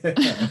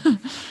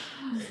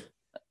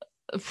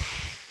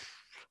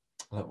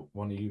 Let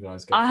one of you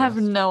guys go I have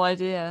first. no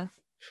idea.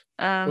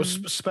 Well,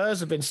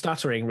 Spurs have been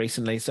stuttering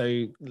recently,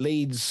 so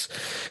Leeds,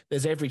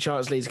 there's every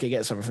chance Leeds could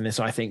get something from this,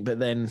 I think. But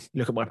then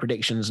look at my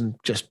predictions and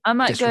just I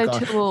might go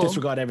 2-2.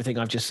 Disregard everything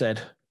I've just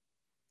said.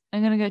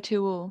 I'm going to go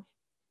 2-2.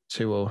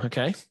 2-2,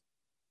 okay.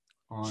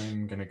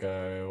 I'm going to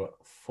go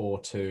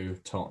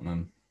 4-2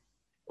 Tottenham.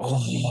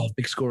 Oh,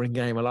 big scoring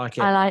game. I like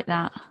it. I like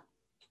that.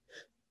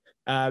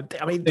 I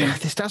mean,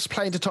 this does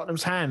play into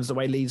Tottenham's hands, the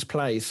way Leeds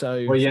play.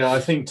 So, well, yeah, I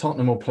think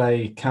Tottenham will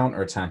play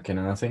counter-attacking,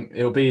 and I think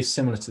it'll be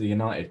similar to the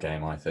United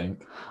game, I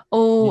think.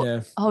 Oh,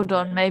 yeah. Hold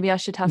on. Maybe I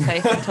should have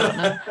faith in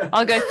Tottenham.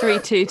 I'll go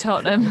 3-2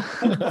 Tottenham.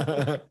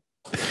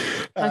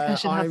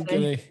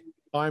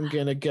 I'm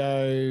gonna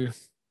go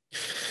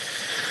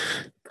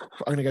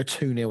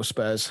 2-0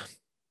 Spurs.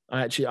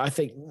 I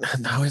think,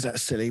 no, is that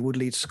silly? Would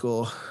Leeds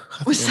score?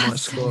 I think they might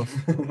score.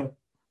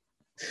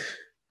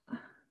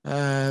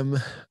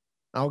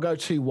 I'll go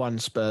 2-1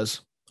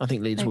 Spurs. I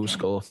think Leeds will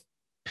score.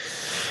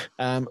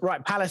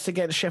 Right, Palace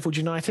against Sheffield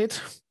United.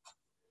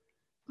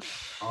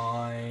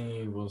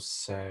 I will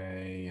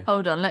say...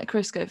 Hold on, let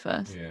Chris go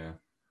first. Yeah.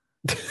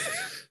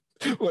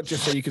 What,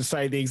 just so you can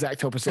say the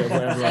exact opposite of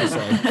whatever I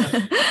say?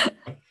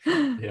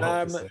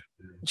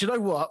 Do you know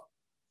what?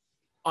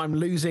 I'm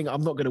losing.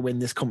 I'm not going to win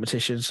this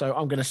competition. So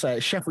I'm going to say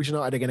Sheffield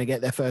United are going to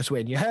get their first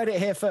win. You heard it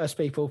here first,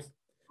 people.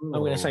 Ooh.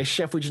 I'm going to say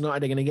Sheffield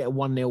United are going to get a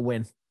 1-0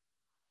 win.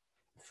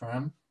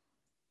 Fran?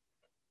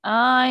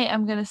 I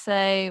am going to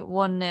say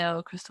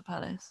 1-0 Crystal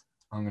Palace.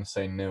 I'm going to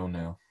say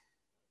 0-0.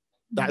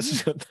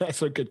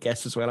 That's a good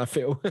guess as well, I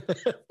feel.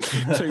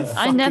 Two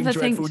I never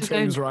dreadful think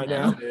teams right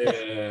now.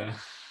 Yeah.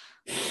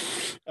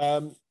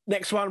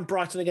 Next one,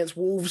 Brighton against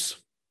Wolves.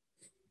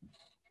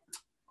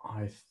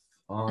 I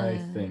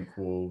think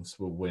Wolves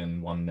will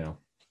win 1-0.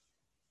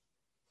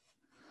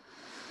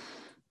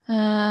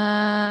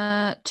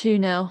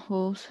 2-0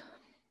 Wolves.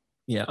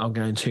 Yeah, I'm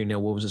going 2-0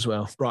 Wolves as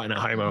well. Brighton at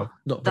home are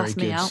not very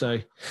good. So,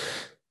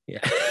 yeah.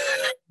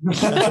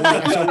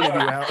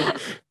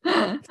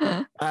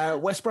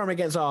 West Brom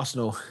against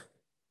Arsenal.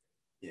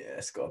 Yeah,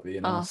 it's got to be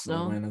an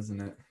Arsenal. Arsenal win,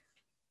 isn't it?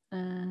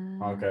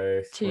 I'll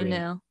go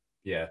 2-0.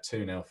 Yeah,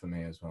 2-0 for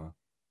me as well.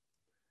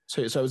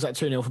 So was that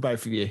 2-0 for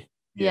both of you?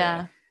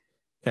 Yeah.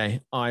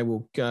 Okay, I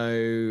will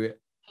go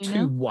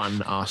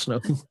 2-1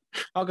 Arsenal.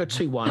 I'll go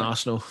 2-1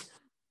 Arsenal.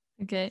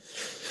 Okay.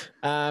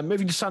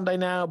 Moving to Sunday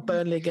now,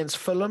 Burnley against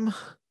Fulham.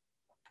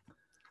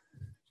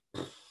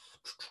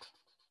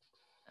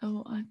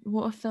 Oh,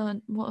 what have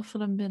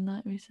Fulham been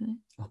like recently?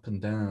 Up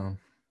and down.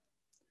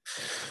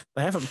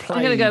 They haven't played.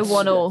 I'm going to go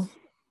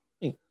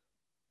 1-1.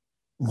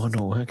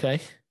 1-1,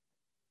 okay.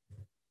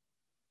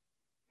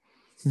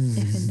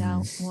 If in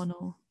doubt,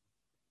 1-1.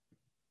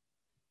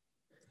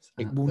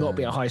 It will not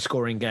be a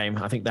high-scoring game.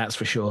 I think that's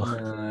for sure.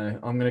 No,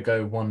 I'm going to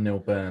go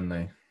 1-0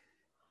 Burnley.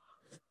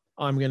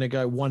 I'm going to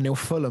go 1-0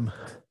 Fulham.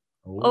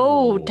 Ooh.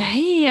 Oh,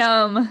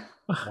 damn.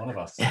 One of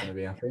us is going to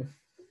be happy.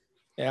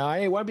 Yeah,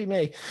 it won't be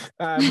me.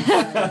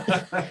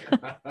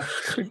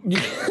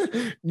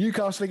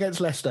 Newcastle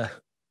against Leicester.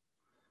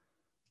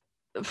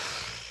 I'd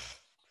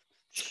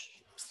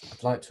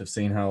like to have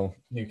seen how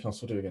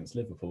Newcastle do against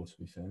Liverpool, to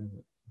be fair.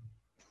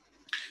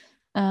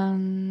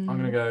 I'm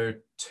going to go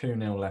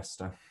 2-0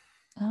 Leicester.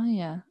 Oh,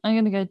 yeah. I'm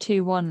going to go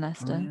 2-1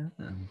 Leicester.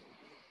 Oh,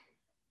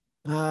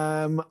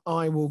 yeah.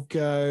 I will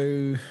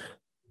go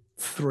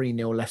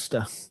 3-0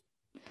 Leicester.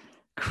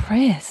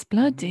 Chris,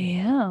 bloody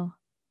hell.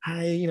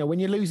 Hey, when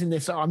you're losing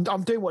this, I'm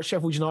doing what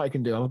Sheffield United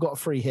can do. I've got a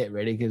free hit,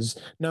 really, because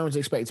no one's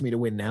expecting me to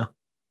win now.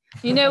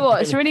 You know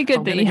what? It's really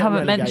good that you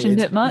haven't mentioned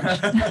it much.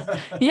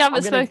 You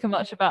haven't spoken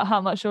much about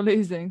how much you're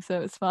losing,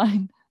 so it's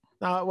fine.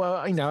 Well,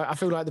 I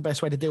feel like the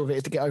best way to deal with it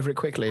is to get over it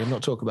quickly and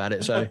not talk about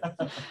it. So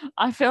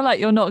I feel like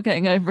you're not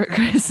getting over it,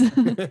 Chris.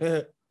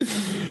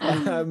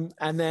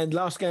 And then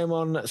last game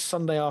on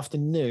Sunday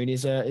afternoon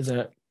is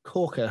a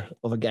corker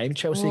of a game,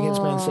 Chelsea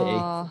against Man City.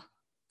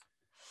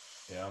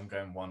 Yeah, I'm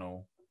going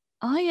 1-1.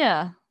 Oh,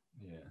 yeah.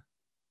 Yeah.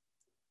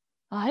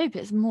 I hope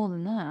it's more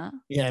than that.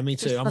 Yeah, me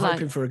too. I'm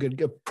hoping for a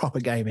good proper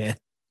game here.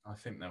 I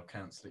think they'll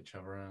cancel each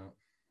other out.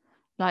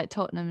 Like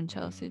Tottenham and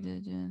Chelsea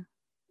did, yeah.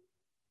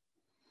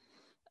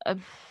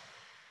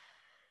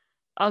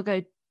 I'll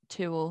go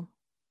 2-2.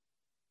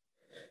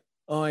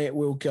 I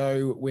will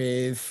go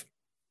with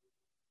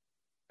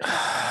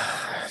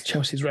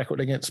Chelsea's record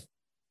against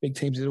big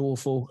teams is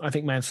awful. I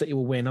think Man City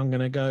will win. I'm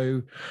going to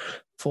go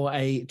for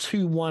a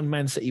 2-1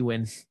 Man City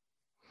win.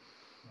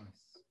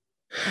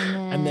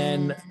 And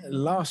then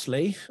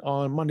lastly,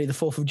 on Monday, the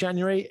 4th of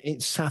January,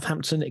 it's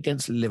Southampton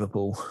against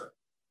Liverpool.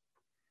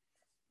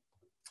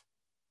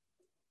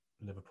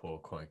 Liverpool are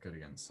quite good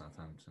against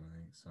Southampton, I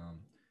think. So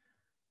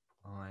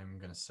I'm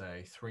going to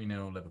say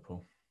 3-0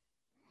 Liverpool.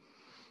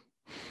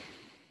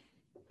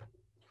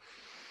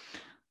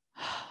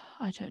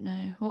 I don't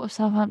know. What have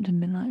Southampton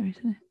been like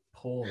recently?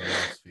 Poor the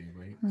last few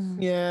weeks.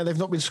 Yeah, they've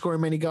not been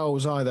scoring many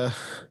goals either.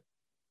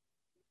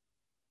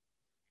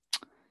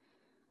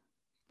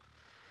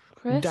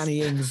 Chris?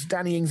 Danny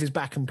Ings is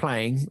back and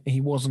playing. He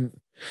wasn't.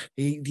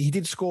 He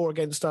did score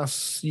against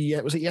us.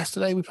 Yeah, was it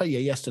yesterday? We played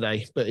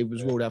yesterday, but it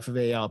was ruled out for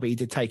VAR. But he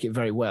did take it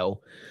very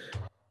well.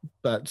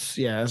 But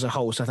yeah, as a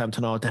whole,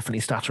 Southampton are definitely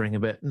stuttering a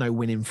bit. No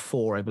win in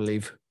 4, I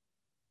believe.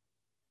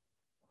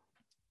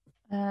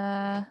 What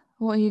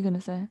are you going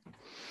to say?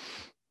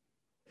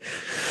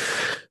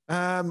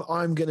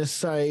 I'm going to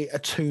say a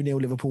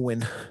 2-0 Liverpool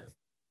win.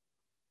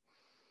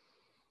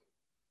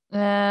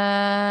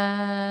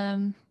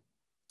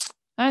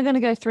 I'm going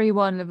to go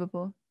 3-1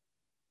 Liverpool.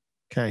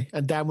 Okay.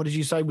 And Dan, what did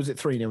you say? Was it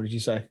 3-0, did you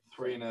say?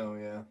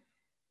 3-0,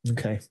 yeah.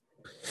 Okay.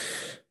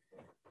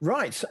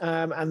 Right.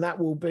 And that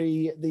will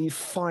be the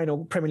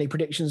final Premier League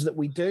predictions that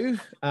we do,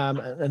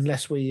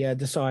 unless we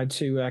decide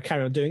to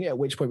carry on doing it, at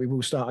which point we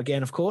will start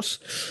again, of course.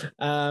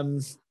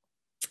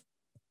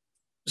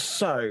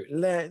 So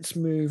let's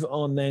move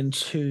on then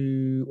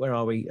to, where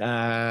are we?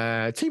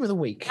 Team of the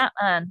Week.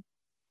 Batman.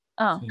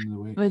 Oh, Team of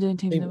the week. we're doing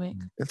Team of the Week.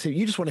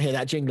 You just want to hear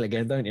that jingle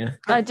again, don't you?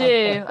 I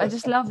do. I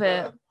just love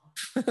it.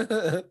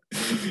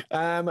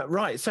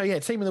 Right. So, yeah,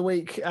 Team of the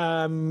Week.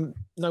 No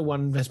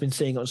one has been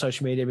seeing it on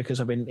social media because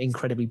I've been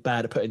incredibly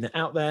bad at putting it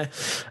out there.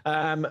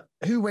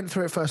 Who went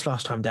through it first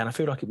last time, Dan? I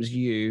feel like it was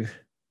you.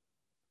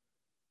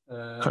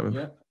 Can't remember.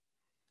 Yeah.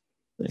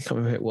 I can't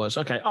remember who it was.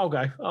 Okay, I'll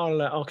go.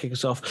 I'll kick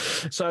us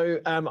off. So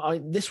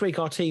this week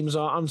our teams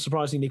are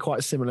unsurprisingly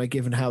quite similar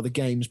given how the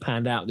games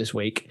panned out this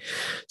week.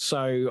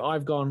 So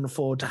I've gone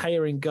for De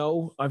Gea in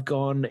goal. I've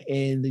gone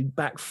in the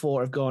back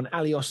 4. I've gone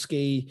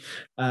Alioski,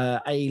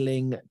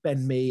 Ayling,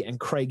 Ben Mee and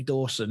Craig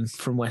Dawson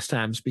from West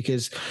Ham's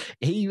because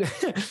he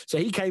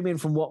came in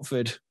from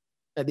Watford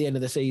at the end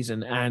of the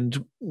season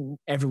and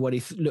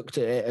everybody looked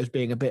at it as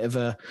being a bit of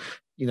a,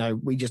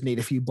 we just need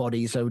a few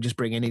bodies, so we'll just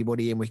bring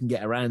anybody in we can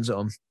get our hands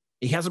on.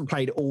 He hasn't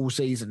played all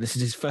season. This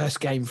is his first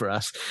game for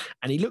us.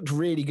 And he looked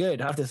really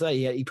good. I have to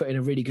say, he put in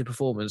a really good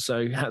performance.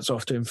 So hats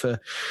off to him for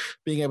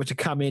being able to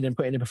come in and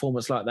put in a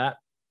performance like that.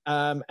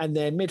 And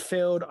then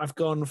midfield, I've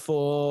gone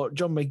for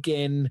John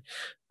McGinn,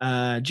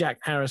 Jack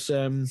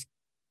Harrison,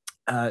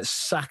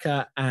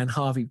 Saka and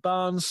Harvey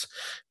Barnes.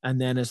 And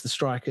then as the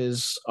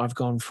strikers, I've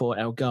gone for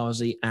El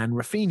Ghazi and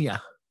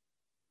Rafinha.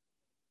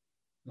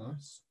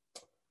 Nice.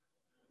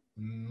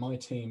 My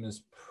team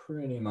is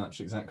pretty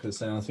much exactly the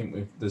same. I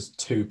think there's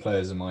 2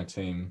 players in my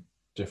team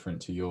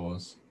different to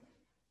yours.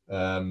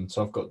 So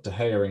I've got De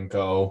Gea in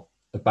goal,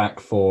 the back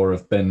 4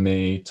 of Ben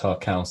Mee,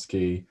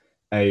 Tarkowski,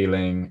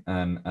 Ayling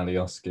and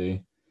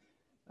Alioski.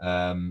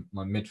 My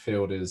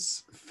midfield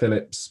is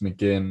Phillips,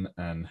 McGinn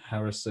and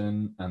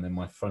Harrison. And then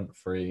my front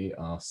 3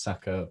 are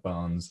Saka,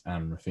 Barnes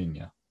and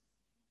Rafinha.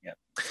 Yeah.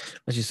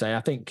 As you say, I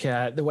think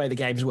the way the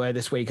games were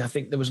this week, I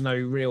think there was no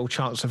real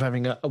chance of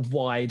having a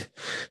wide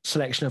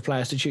selection of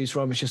players to choose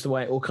from. It's just the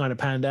way it all kind of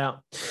panned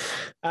out.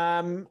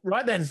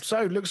 Right then,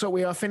 so looks like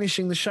we are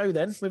finishing the show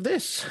then with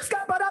this.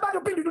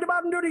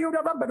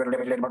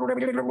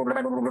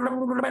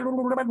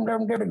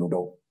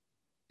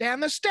 Down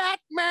the stat,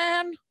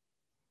 man.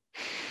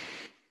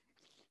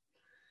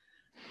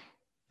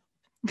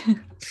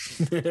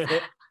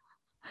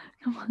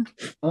 Come on.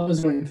 I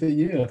was waiting for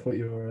you. I thought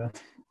you were...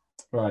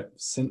 Right,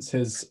 since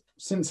his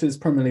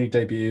Premier League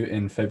debut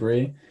in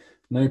February,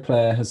 no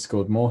player has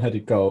scored more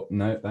headed goal.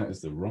 No, that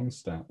is the wrong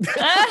stat.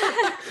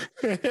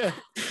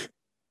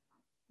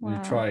 Wow.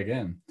 You try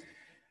again.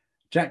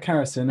 Jack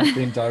Harrison has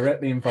been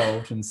directly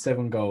involved in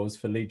 7 goals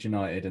for Leeds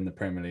United in the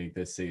Premier League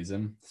this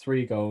season,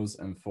 3 goals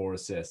and 4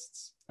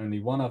 assists. Only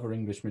one other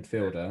English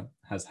midfielder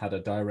has had a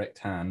direct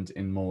hand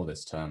in more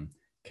this term.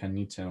 Can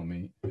you tell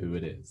me who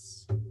it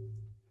is?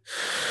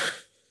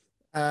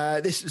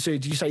 So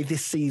did you say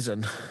this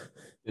season?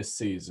 This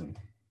season.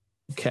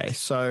 Okay,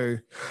 so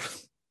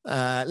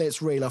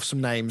let's reel off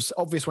some names.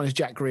 Obvious one is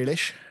Jack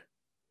Grealish.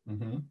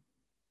 Mm-hmm.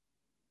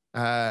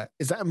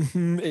 Is that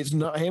it's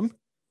not him?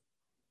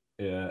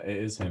 Yeah, it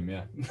is him,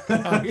 yeah.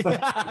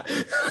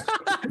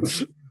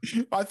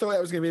 I thought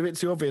that was going to be a bit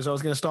too obvious. I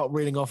was going to start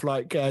reeling off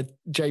like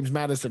James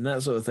Maddison,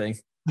 that sort of thing.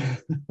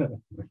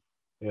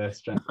 Yes,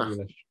 Jack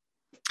Grealish.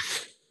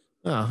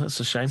 Oh, that's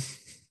a shame.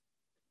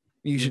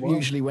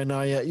 Usually when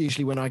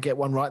I get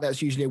one right,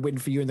 that's usually a win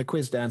for you in the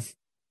quiz, Dan.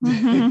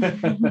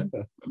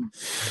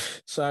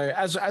 So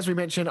as we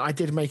mentioned, I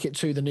did make it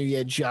to the new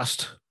year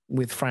just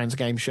with Fran's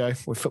game show,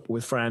 with Football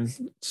with Fran.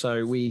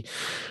 So we're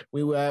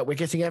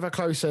getting ever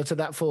closer to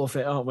that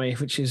forfeit, aren't we?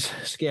 Which is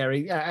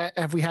scary.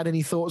 Have we had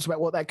any thoughts about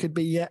what that could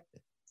be yet?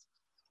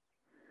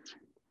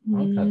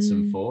 I've had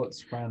some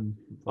thoughts, Fran.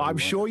 I'm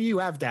sure you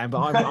have, Dan,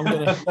 but I'm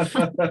gonna.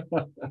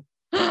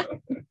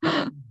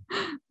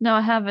 No,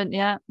 I haven't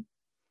yet.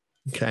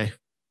 Okay.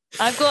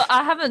 I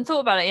haven't thought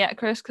about it yet,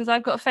 Chris, because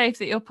I've got faith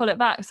that you'll pull it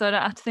back, so I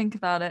don't have to think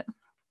about it.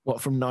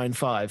 What, from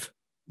 9-5?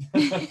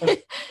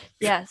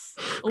 Yes,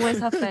 always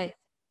have faith.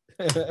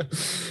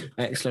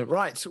 Excellent.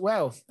 Right.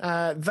 Well,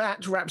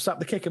 that wraps up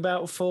the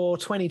Kickabout for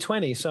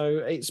 2020. So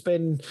it's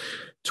been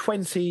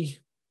 20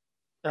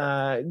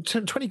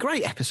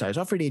 great episodes.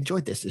 I've really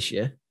enjoyed this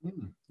year.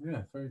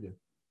 Yeah, very good.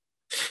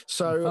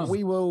 So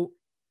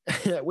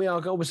we are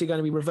obviously going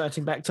to be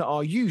reverting back to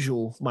our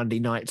usual Monday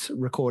night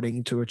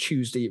recording to a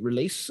Tuesday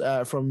release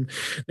from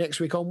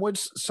next week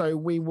onwards. So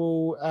we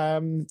will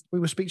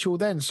speak to you all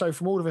then. So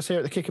from all of us here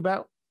at the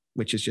Kickabout,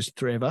 which is just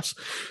 3 of us,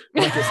 I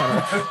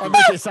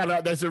make it sound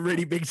like there's a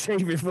really big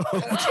team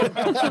involved.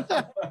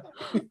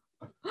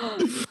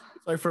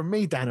 So from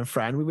me, Dan and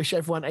Fran, we wish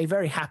everyone a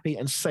very happy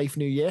and safe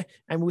new year,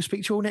 and we'll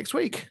speak to you all next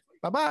week.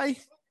 Bye-bye.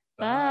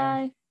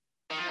 Bye.